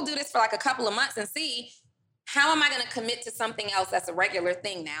 I'm like, we'll do this for like a couple of months and see. How am I going to commit to something else that's a regular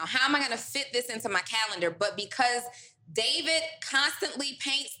thing now? How am I going to fit this into my calendar? But because David constantly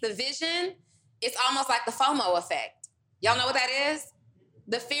paints the vision, it's almost like the FOMO effect. Y'all know what that is?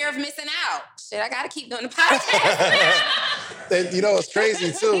 The fear of missing out. Shit, I got to keep doing the podcast. And it's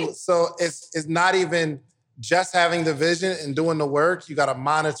crazy too. So it's not even just having the vision and doing the work. You got to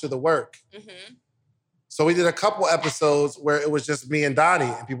monitor the work. Mm-hmm. So we did a couple episodes where it was just me and Donnie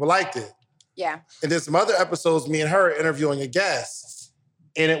and people liked it. Yeah. And then some other episodes, me and her interviewing a guest,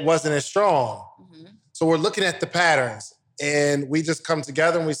 and it wasn't as strong. Mm-hmm. So we're looking at the patterns, and we just come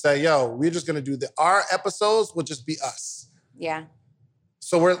together and we say, yo, we're just gonna do our episodes will just be us. Yeah.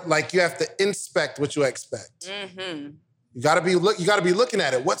 So we're like, you have to inspect what you expect. Mm-hmm. You gotta be looking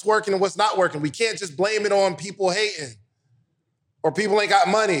at it. What's working and what's not working. We can't just blame it on people hating, or people ain't got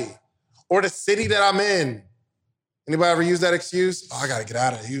money, or the city that I'm in. Anybody ever use that excuse? Oh, I gotta get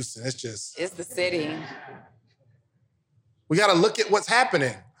out of Houston. It's the city. We gotta look at what's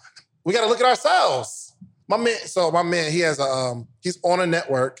happening. We gotta look at ourselves. My man, he has he's on a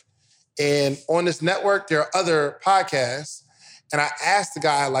network, and on this network, there are other podcasts. And I asked the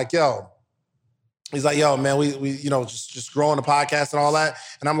guy, like, yo, he's like, yo, man, we just growing the podcast and all that.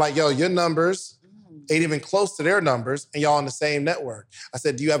 And I'm like, yo, your numbers ain't even close to their numbers, and y'all on the same network. I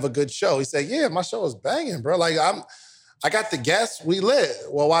said, do you have a good show? He said, yeah, my show is banging, bro. Like, I got the guests, we lit.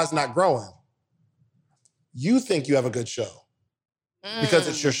 Well, why is it not growing? You think you have a good show because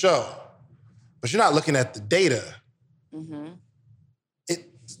it's your show, but you're not looking at the data. Mm-hmm.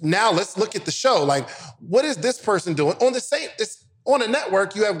 Now let's look at the show. Like, what is this person doing? On a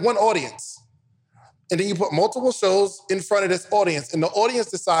network, you have one audience. And then you put multiple shows in front of this audience, and the audience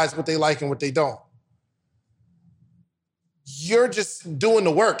decides what they like and what they don't. You're just doing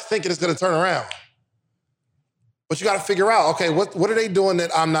the work, thinking it's gonna turn around. But you gotta figure out, okay, what are they doing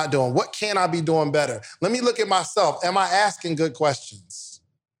that I'm not doing? What can I be doing better? Let me look at myself. Am I asking good questions?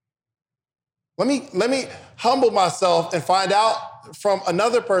 Let me humble myself and find out from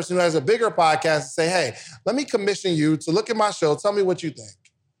another person who has a bigger podcast and say, hey, let me commission you to look at my show. Tell me what you think.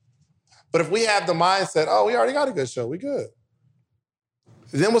 But if we have the mindset, oh, we already got a good show, we good.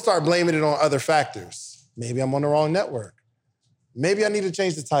 Then we'll start blaming it on other factors. Maybe I'm on the wrong network. Maybe I need to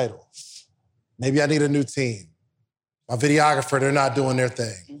change the title. Maybe I need a new team. My videographer, they're not doing their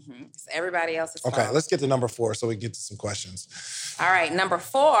thing. Mm-hmm. It's everybody else's Okay, fault. let's get to number 4 so we can get to some questions. All right, number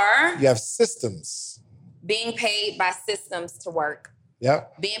 4. You have systems. Being paid by systems to work.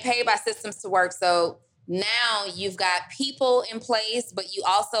 Yep. Being paid by systems to work. So now you've got people in place, but you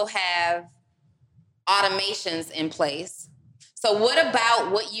also have automations in place. So what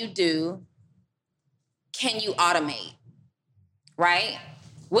about what you do can you automate, right?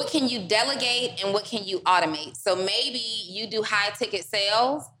 What can you delegate and what can you automate? So maybe you do high ticket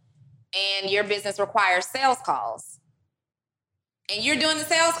sales and your business requires sales calls. And you're doing the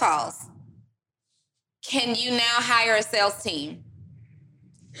sales calls. Can you now hire a sales team?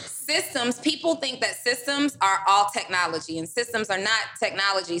 Systems, people think that systems are all technology, and systems are not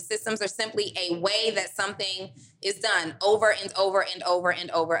technology. Systems are simply a way that something is done over and over and over and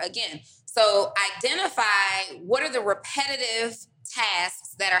over again. So identify what are the repetitive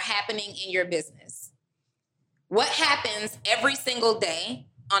tasks that are happening in your business. What happens every single day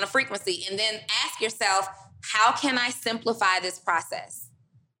on a frequency? And then ask yourself, how can I simplify this process?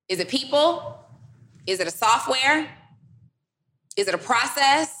 Is it people? Is it a software? Is it a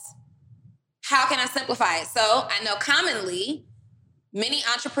process? How can I simplify it? So I know commonly many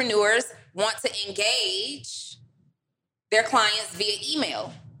entrepreneurs want to engage their clients via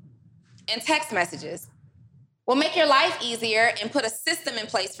email and text messages. Well, make your life easier and put a system in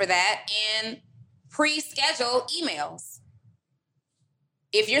place for that and pre-schedule emails.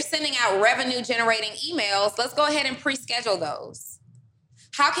 If you're sending out revenue-generating emails, let's go ahead and pre-schedule those.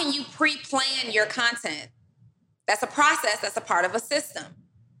 How can you pre-plan your content? That's a process, that's a part of a system,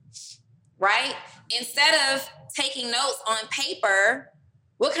 right? Instead of taking notes on paper,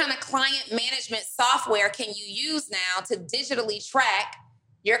 what kind of client management software can you use now to digitally track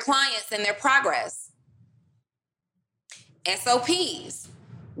your clients and their progress? SOPs.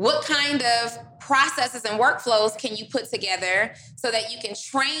 What kind of processes and workflows can you put together so that you can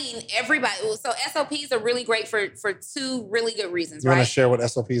train everybody? So SOPs are really great for 2 really good reasons, right? You want to share what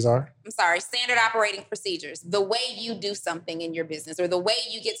SOPs are? I'm sorry, standard operating procedures, the way you do something in your business or the way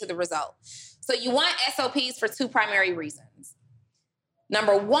you get to the result. So you want SOPs for 2 primary reasons.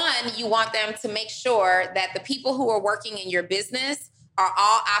 Number 1, you want them to make sure that the people who are working in your business are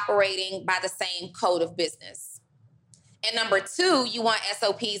all operating by the same code of business. And number 2, you want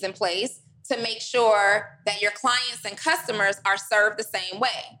SOPs in place to make sure that your clients and customers are served the same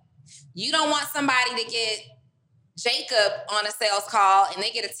way. You don't want somebody to get Jacob on a sales call and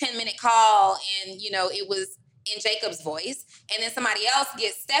they get a 10-minute call and, it was in Jacob's voice. And then somebody else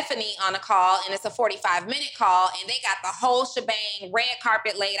gets Stephanie on a call and it's a 45-minute call and they got the whole shebang, red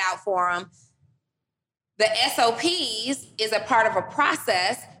carpet laid out for them. The SOPs is a part of a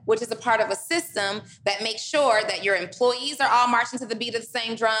process, which is a part of a system that makes sure that your employees are all marching to the beat of the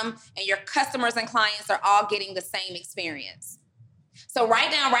same drum and your customers and clients are all getting the same experience. So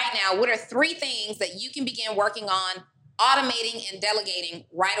right now, what are 3 things that you can begin working on automating and delegating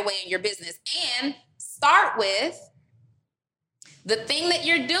right away in your business? And start with the thing that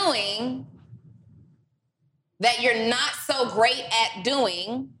you're doing that you're not so great at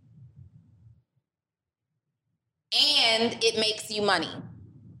doing, and it makes you money.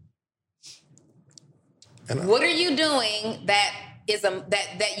 What are you doing that is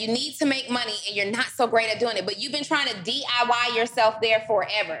that you need to make money and you're not so great at doing it, but you've been trying to DIY yourself there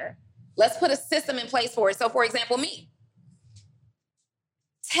forever? Let's put a system in place for it. So for example, me,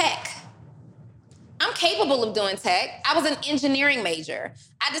 tech. I'm capable of doing tech. I was an engineering major.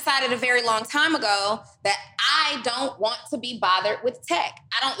 I decided a very long time ago that I don't want to be bothered with tech.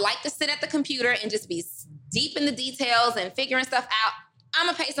 I don't like to sit at the computer and just be deep in the details and figuring stuff out. I'm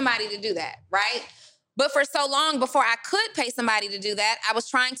gonna pay somebody to do that, right? But for so long, before I could pay somebody to do that, I was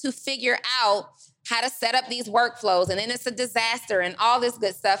trying to figure out how to set up these workflows, and then it's a disaster and all this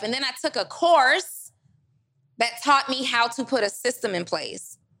good stuff. And then I took a course that taught me how to put a system in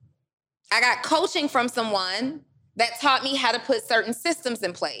place. I got coaching from someone that taught me how to put certain systems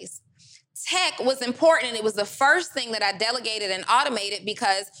in place. Tech was important, and it was the first thing that I delegated and automated,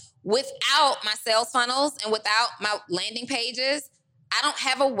 because without my sales funnels and without my landing pages, I don't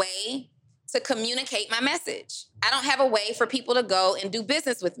have a way to communicate my message. I don't have a way for people to go and do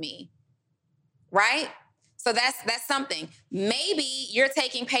business with me, right? So that's something. Maybe you're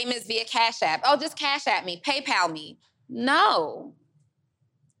taking payments via Cash App. Oh, just Cash App me, PayPal me. No.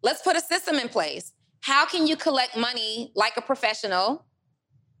 Let's put a system in place. How can you collect money like a professional?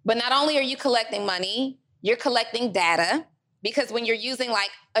 But not only are you collecting money, you're collecting data, because when you're using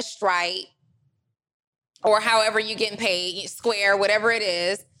like a Stripe or however you're getting paid, Square, whatever it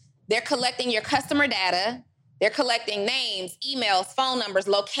is, they're collecting your customer data. They're collecting names, emails, phone numbers,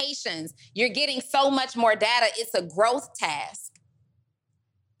 locations. You're getting so much more data. It's a growth task.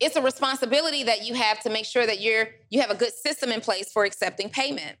 It's a responsibility that you have to make sure that you have a good system in place for accepting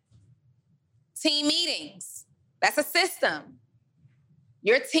payment. Team meetings, that's a system.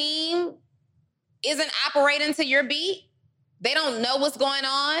 Your team isn't operating to your beat. They don't know what's going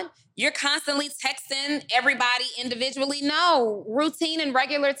on. You're constantly texting everybody individually. No, routine and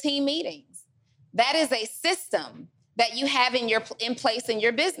regular team meetings. That is a system that you have in place in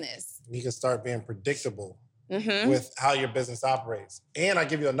your business. You can start being predictable with how your business operates. And I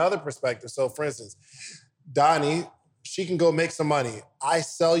give you another perspective. So for instance, Donnie, she can go make some money. I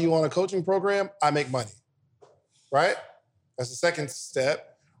sell you on a coaching program, I make money, right? That's the second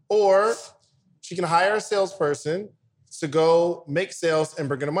step. Or she can hire a salesperson to go make sales and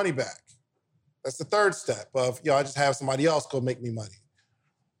bring her the money back. That's the third step of, I just have somebody else go make me money.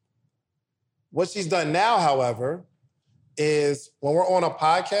 What she's done now, however, is when we're on a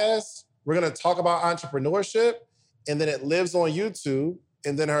podcast, we're gonna talk about entrepreneurship, and then it lives on YouTube,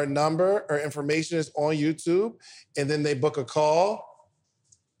 and then her information is on YouTube, and then they book a call,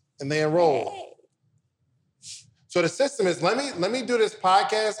 and they enroll. Hey. So the system is, let me do this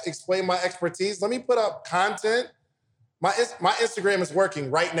podcast, explain my expertise, let me put up content. My Instagram is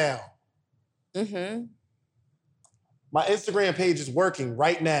working right now. Mm-hmm. My Instagram page is working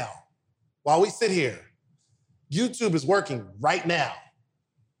right now. While we sit here, YouTube is working right now.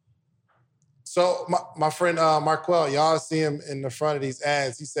 So my friend Marquel, y'all see him in the front of these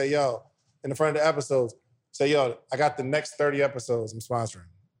ads. He said, in the front of the episodes, say, I got the next 30 episodes I'm sponsoring.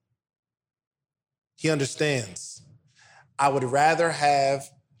 He understands. I would rather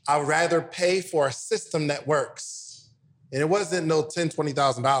pay for a system that works. And it wasn't no $10,000,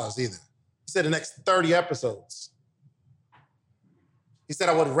 $20,000 either. He said the next 30 episodes. He said,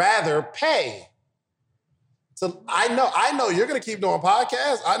 I would rather pay. So I know you're gonna keep doing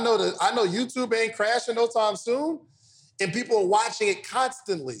podcasts. I know YouTube ain't crashing no time soon. And people are watching it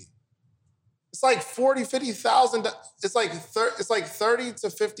constantly. It's like 40, 50,000. It's like 30 to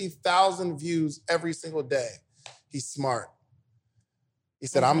 50,000 views every single day. He's smart. He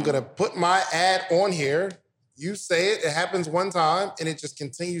said, I'm gonna put my ad on here. You say it happens one time, and it just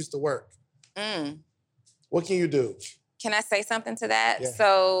continues to work. What can you do? Can I say something to that? Yeah.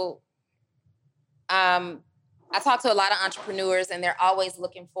 So I talk to a lot of entrepreneurs, and they're always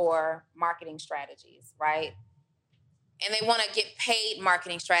looking for marketing strategies, right? And they want to get paid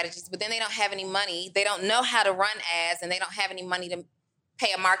marketing strategies, but then they don't have any money. They don't know how to run ads, and they don't have any money to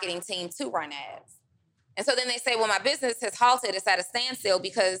pay a marketing team to run ads. And so then they say, well, my business has halted. It's at a standstill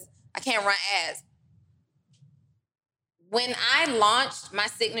because I can't run ads. When I launched my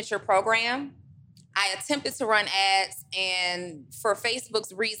signature program, I attempted to run ads, and for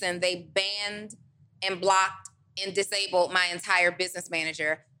Facebook's reason, they banned and blocked and disabled my entire business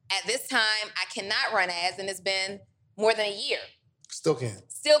manager. At this time, I cannot run ads, and it's been more than a year. Still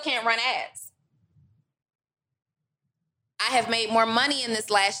can't. Still can't run ads. I have made more money in this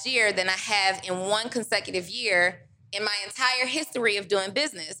last year than I have in one consecutive year in my entire history of doing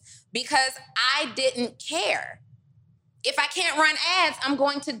business because I didn't care. If I can't run ads, I'm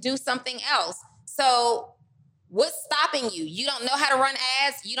going to do something else. So what's stopping you? You don't know how to run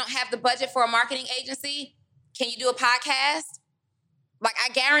ads? You don't have the budget for a marketing agency? Can you do a podcast? Like, I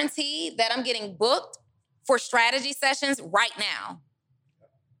guarantee that I'm getting booked for strategy sessions right now.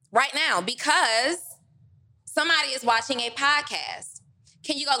 Right now, because somebody is watching a podcast.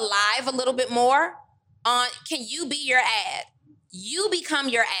 Can you go live a little bit more? Can you be your ad? You become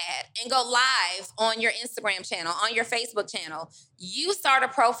your ad and go live on your Instagram channel, on your Facebook channel. You start a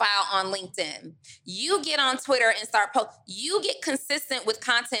profile on LinkedIn. You get on Twitter and start You get consistent with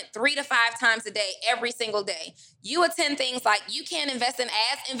content 3 to 5 times a day, every single day. You attend things like You Can't Invest in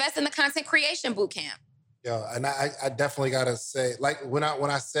Ads, invest in the Content Creation Bootcamp. Yo, and I definitely gotta say, like when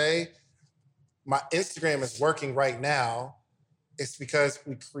I say my Instagram is working right now, it's because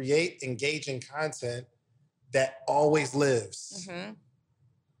we create engaging content that always lives. Mm-hmm.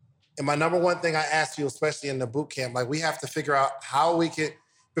 And my number one thing I ask you, especially in the boot camp, like we have to figure out how we can,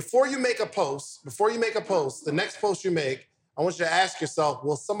 before you make a post, the next post you make, I want you to ask yourself,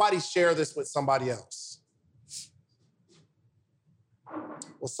 will somebody share this with somebody else?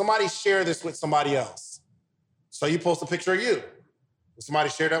 Will somebody share this with somebody else? So you post a picture of you. Will somebody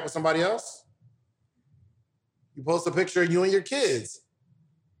share that with somebody else? You post a picture of you and your kids.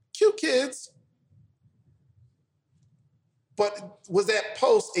 Cute kids. But was that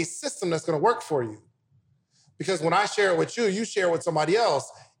post a system that's going to work for you? Because when I share it with you, you share it with somebody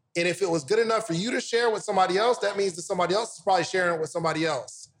else. And if it was good enough for you to share with somebody else, that means that somebody else is probably sharing it with somebody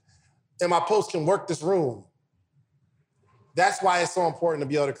else. And my post can work this room. That's why it's so important to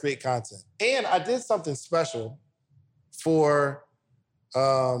be able to create content. And I did something special for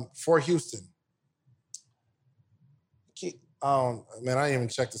Houston. Man, I didn't even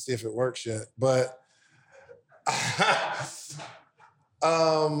check to see if it works yet, but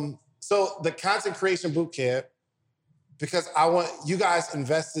so the Content Creation Bootcamp, because I want you guys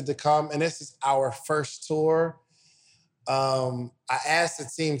invested to come, and this is our first tour. I asked the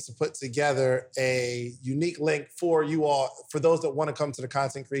team to put together a unique link for you all, for those that want to come to the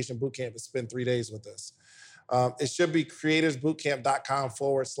Content Creation Bootcamp and spend 3 days with us. It should be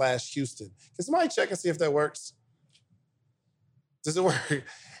creatorsbootcamp.com/Houston. Can somebody check and see if that works? Does it work?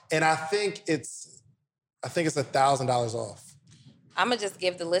 And I think it's $1,000 off. I'm going to just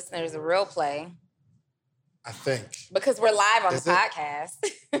give the listeners a real play. I think. Because we're live on the podcast.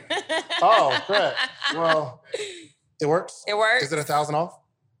 Oh, correct. Well, it works? It works. Is it $1,000 off?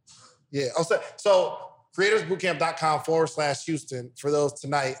 Yeah. Oh, so creatorsbootcamp.com/Houston for those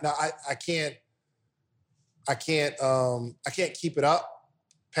tonight. Now, I can't keep it up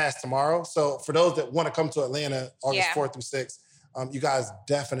past tomorrow. So for those that want to come to Atlanta, August 4th through 6th, you guys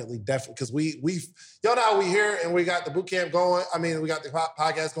definitely, because y'all know how we here and we got the boot camp going. I mean, we got the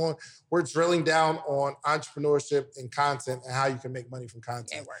podcast going. We're drilling down on entrepreneurship and content and how you can make money from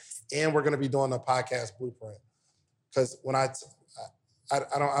content. It works. And we're going to be doing a podcast blueprint. Because when I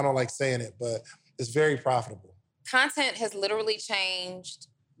don't like saying it, but it's very profitable. Content has literally changed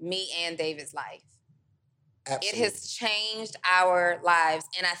me and David's life. Absolutely. It has changed our lives.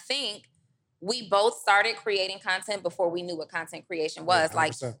 And I think we both started creating content before we knew what content creation was. 100%.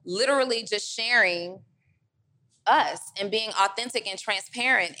 Like literally just sharing us and being authentic and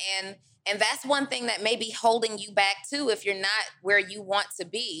transparent. And that's one thing that may be holding you back too if you're not where you want to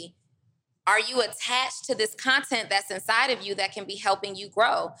be. Are you attached to this content that's inside of you that can be helping you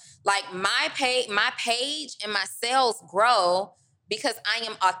grow? Like my page and my sales grow because I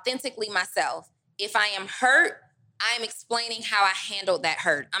am authentically myself. If I am hurt, I am explaining how I handled that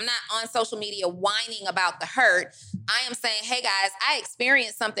hurt. I'm not on social media whining about the hurt. I am saying, hey guys, I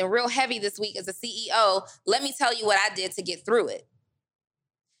experienced something real heavy this week as a CEO. Let me tell you what I did to get through it.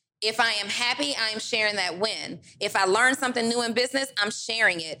 If I am happy, I am sharing that win. If I learned something new in business, I'm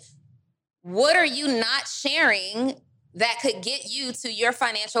sharing it. What are you not sharing that could get you to your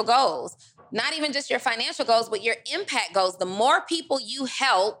financial goals? Not even just your financial goals, but your impact goals. The more people you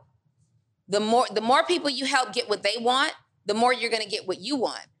help, the more people you help get what they want, the more you're going to get what you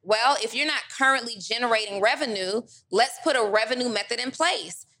want. Well, if you're not currently generating revenue, let's put a revenue method in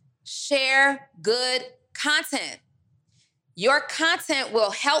place. Share good content. Your content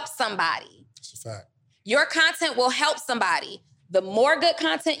will help somebody. That's a fact. Your content will help somebody. The more good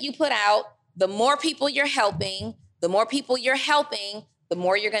content you put out, the more people you're helping. The more people you're helping, the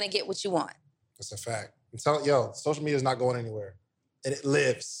more you're going to get what you want. That's a fact. I'm telling social media is not going anywhere. And it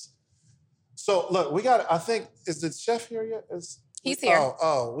lives. So look, I think, is the chef here yet? He's here.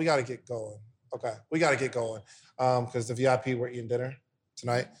 Oh, we got to get going. Okay, we got to get going because the VIP, we're eating dinner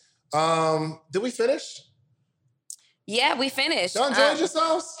tonight. Did we finish? Yeah, we finished. Y'all enjoyed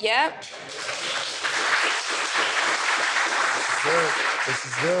yourselves? Yep. This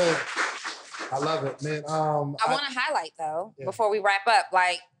is good. I love it, man. I want to highlight though, before we wrap up,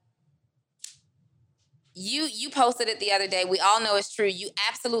 like you posted it the other day. We all know it's true. You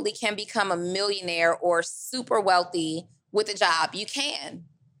absolutely can become a millionaire or super wealthy with a job. You can.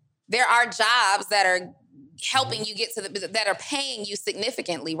 There are jobs that are helping you get to that are paying you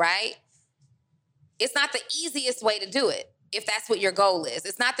significantly, right? It's not the easiest way to do it if that's what your goal is.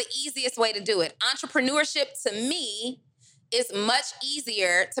 It's not the easiest way to do it. Entrepreneurship to me is much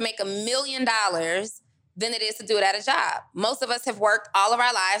easier to make $1 million than it is to do it at a job. Most of us have worked all of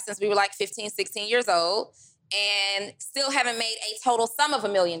our lives since we were like 15, 16 years old and still haven't made a total sum of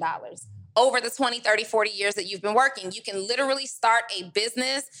 $1 million. Over the 20, 30, 40 years that you've been working, you can literally start a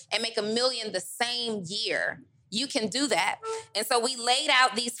business and make $1 million the same year. You can do that. And so we laid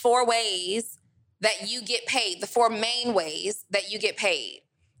out these 4 ways that you get paid, the 4 main ways that you get paid.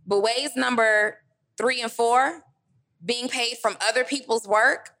 But ways number 3 and 4, being paid from other people's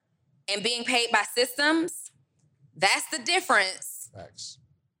work and being paid by systems, that's the difference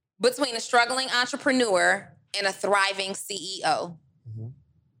between a struggling entrepreneur and a thriving CEO. Mm-hmm.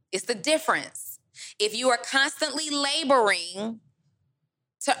 It's the difference. If you are constantly laboring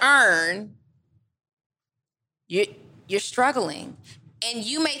to earn, you're struggling. And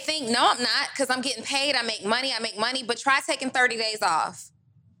you may think, no, I'm not, because I'm getting paid, I make money, but try taking 30 days off.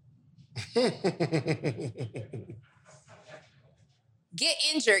 Get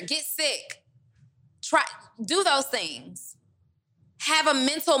injured, get sick. Do those things. Have a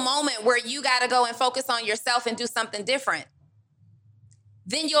mental moment where you got to go and focus on yourself and do something different.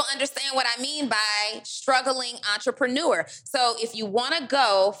 Then you'll understand what I mean by struggling entrepreneur. So if you want to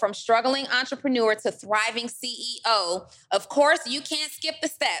go from struggling entrepreneur to thriving CEO, of course, you can't skip the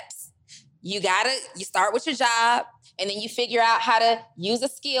steps. You start with your job, and then you figure out how to use a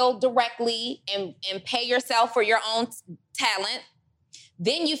skill directly and pay yourself for your own talent.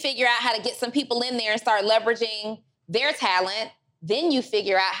 Then you figure out how to get some people in there and start leveraging their talent. Then you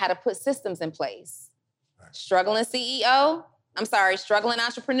figure out how to put systems in place. Struggling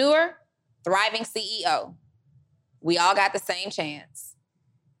entrepreneur, thriving CEO. We all got the same chance.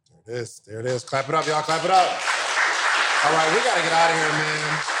 There it is. Clap it up, y'all. Clap it up. All right, we got to get out of here,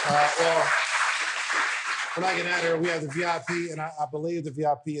 man. We're not getting out of here. We have the VIP, and I believe the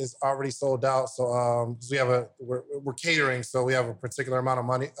VIP is already sold out. So we're catering, so we have a particular amount of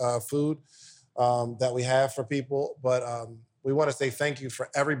money, food that we have for people. But we want to say thank you for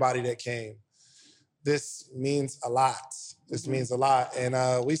everybody that came. This means a lot.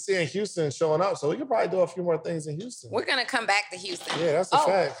 And we see in Houston showing up, so we could probably do a few more things in Houston. We're going to come back to Houston. Yeah, that's a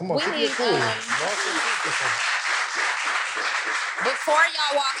fact. Come on, keep it cool. Before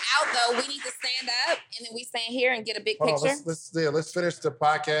y'all walk out, though, we need to stand up, and then we stand here and get a big picture. Let's finish the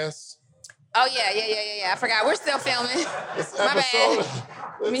podcast. Oh, yeah. I forgot. We're still filming.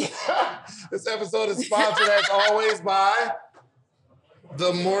 This episode is sponsored, as always, by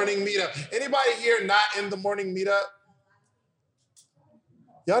The Morning Meetup. Anybody here not in The Morning Meetup?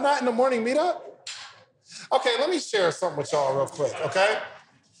 Y'all not in The Morning Meetup? Okay, let me share something with y'all real quick, okay?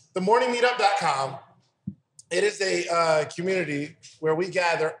 TheMorningMeetup.com. It is a community where we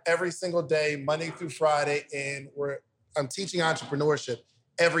gather every single day, Monday through Friday, and I'm teaching entrepreneurship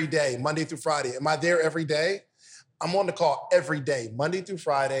every day, Monday through Friday. Am I there every day? I'm on the call every day, Monday through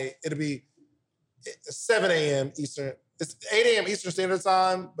Friday. It'll be 7 a.m. Eastern. It's 8 a.m. Eastern Standard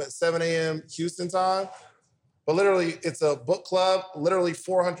Time, but 7 a.m. Houston time. But literally, it's a book club. Literally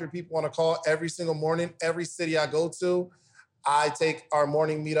 400 people on a call every single morning. Every city I go to, I take our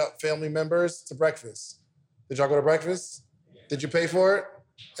Morning Meetup family members to breakfast. Did y'all go to breakfast? Did you pay for it?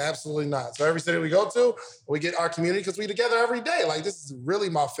 Absolutely not. So every city we go to, we get our community because we together every day. Like, this is really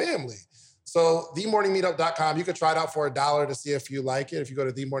my family. So themorningmeetup.com, you can try it out for $1 to see if you like it. If you go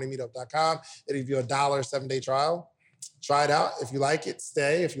to themorningmeetup.com, it'll give you a $1 7-day trial. Try it out. If you like it,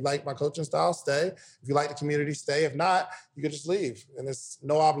 stay. If you like my coaching style, stay. If you like the community, stay. If not, you can just leave. And it's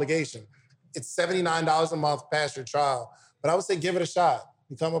no obligation. It's $79 a month past your trial. But I would say give it a shot.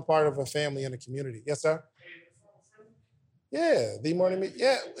 Become a part of a family and a community. Yes, sir? Yeah, The Morning Meetup.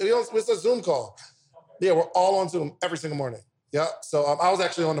 Yeah, it's a Zoom call. Yeah, we're all on Zoom every single morning. Yeah, so I was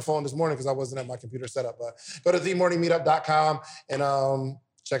actually on the phone this morning because I wasn't at my computer setup. But go to themorningmeetup.com and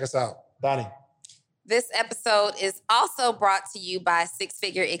check us out. Donnie. This episode is also brought to you by Six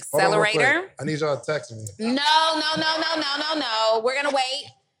Figure Accelerator. I need y'all to text me. No. We're going to wait.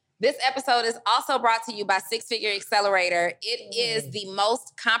 This episode is also brought to you by Six Figure Accelerator. It is the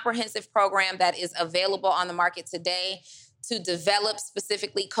most comprehensive program that is available on the market today to develop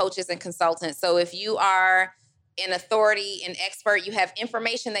specifically coaches and consultants. So if you are an authority, an expert, you have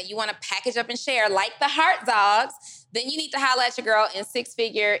information that you want to package up and share, like the Heart Dogs, then you need to holler at your girl in Six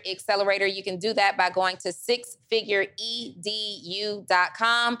Figure Accelerator. You can do that by going to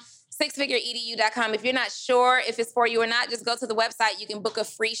sixfigureedu.com. sixfigureedu.com. If you're not sure if it's for you or not, just go to the website. You can book a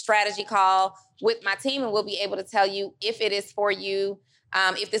free strategy call with my team, and we'll be able to tell you if it is for you,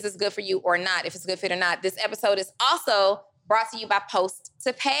 if this is good for you or not, if it's a good fit or not. This episode is also brought to you by Post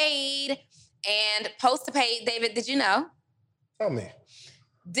to Paid. And Post to Paid, David, did you know? Tell me.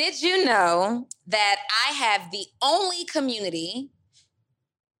 Did you know that I have the only community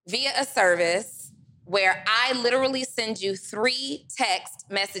via a service where I literally send you 3 text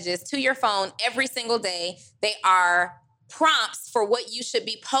messages to your phone every single day? They are prompts for what you should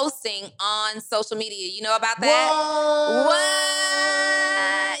be posting on social media. You know about that?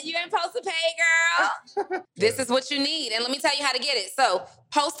 What? You ain't Post to Paid, girl? This is what you need. And let me tell you how to get it. So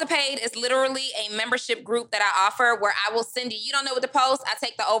Post to Paid is literally a membership group that I offer where I will send you. You don't know what to post. I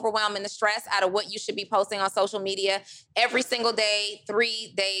take the overwhelm and the stress out of what you should be posting on social media every single day,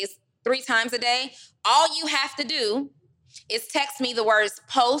 3 days, 3 times a day. All you have to do is text me the words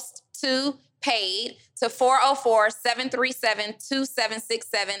Post to Paid to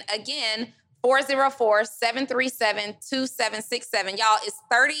 404-737-2767. Again, 404-737-2767. Y'all, it's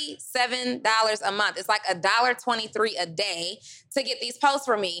 $37 a month. It's like $1.23 a day to get these posts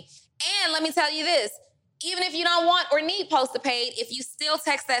from me. And let me tell you this, even if you don't want or need Post to Paid, if you still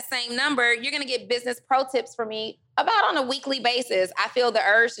text that same number, you're going to get business pro tips from me about on a weekly basis. I feel the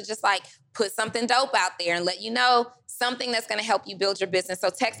urge to just like put something dope out there and let you know something that's going to help you build your business. So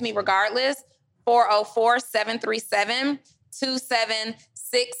text me regardless,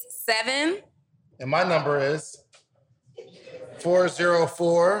 404-737-2767. And my number is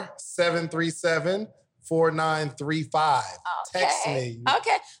 404-737-4935. Text me.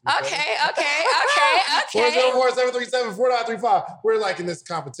 Okay. 404-737-4935. We're like in this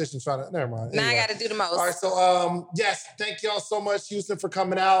competition trying to, never mind. Now I got to do the most. All right, so yes, thank y'all so much, Houston, for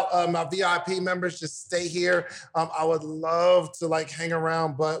coming out. My VIP members, just stay here. I would love to like hang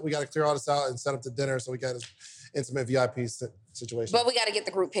around, but we got to clear all this out and set up the dinner, so we got an intimate VIP situation. But we got to get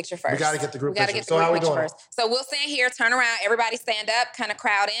the group picture first. We got to get the group picture. So how we doing? First. So we'll stand here, turn around, everybody stand up, kind of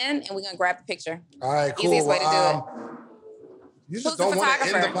crowd in, and we're going to grab the picture. All right, cool. Easiest way to do it. You just don't want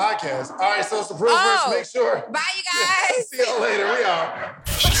to end the podcast. All right, so Supremers, make sure. Bye, you guys. See y'all later. We are.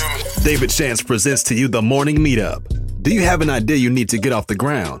 David Shands presents to you the Morning Meetup. Do you have an idea you need to get off the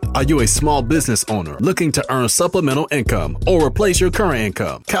ground? Are you a small business owner looking to earn supplemental income or replace your current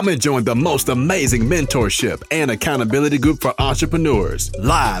income? Come and join the most amazing mentorship and accountability group for entrepreneurs.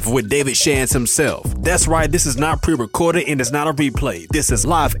 Live with David Shands himself. That's right, this is not pre-recorded and it's not a replay. This is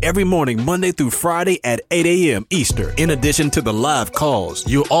live every morning, Monday through Friday at 8 a.m. Eastern. In addition to the live calls,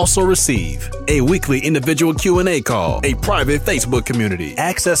 you'll also receive a weekly individual Q&A call, a private Facebook community,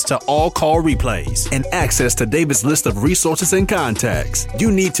 access to all call replays, and access to David's list of resources and contacts. You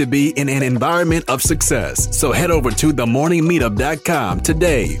need to be in an environment of success. So head over to themorningmeetup.com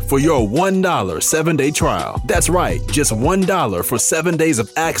today for your $1 7-day trial. That's right, just $1 for 7 days of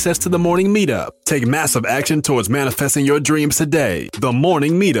access to the Morning Meetup. Take massive action towards manifesting your dreams today.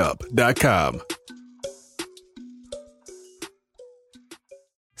 Themorningmeetup.com.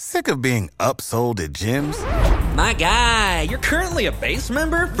 Sick of being upsold at gyms? My guy, you're currently a base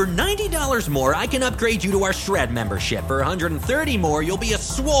member? For $90 more, I can upgrade you to our Shred membership. For $130 more, you'll be a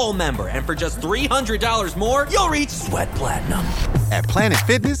Swole member. And for just $300 more, you'll reach Sweat Platinum. At Planet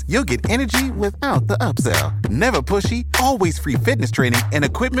Fitness, you'll get energy without the upsell. Never pushy, always free fitness training and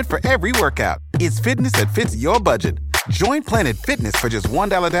equipment for every workout. It's fitness that fits your budget. Join Planet Fitness for just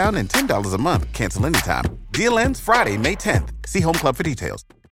 $1 down and $10 a month. Cancel anytime. Deal ends Friday, May 10th. See Home Club for details.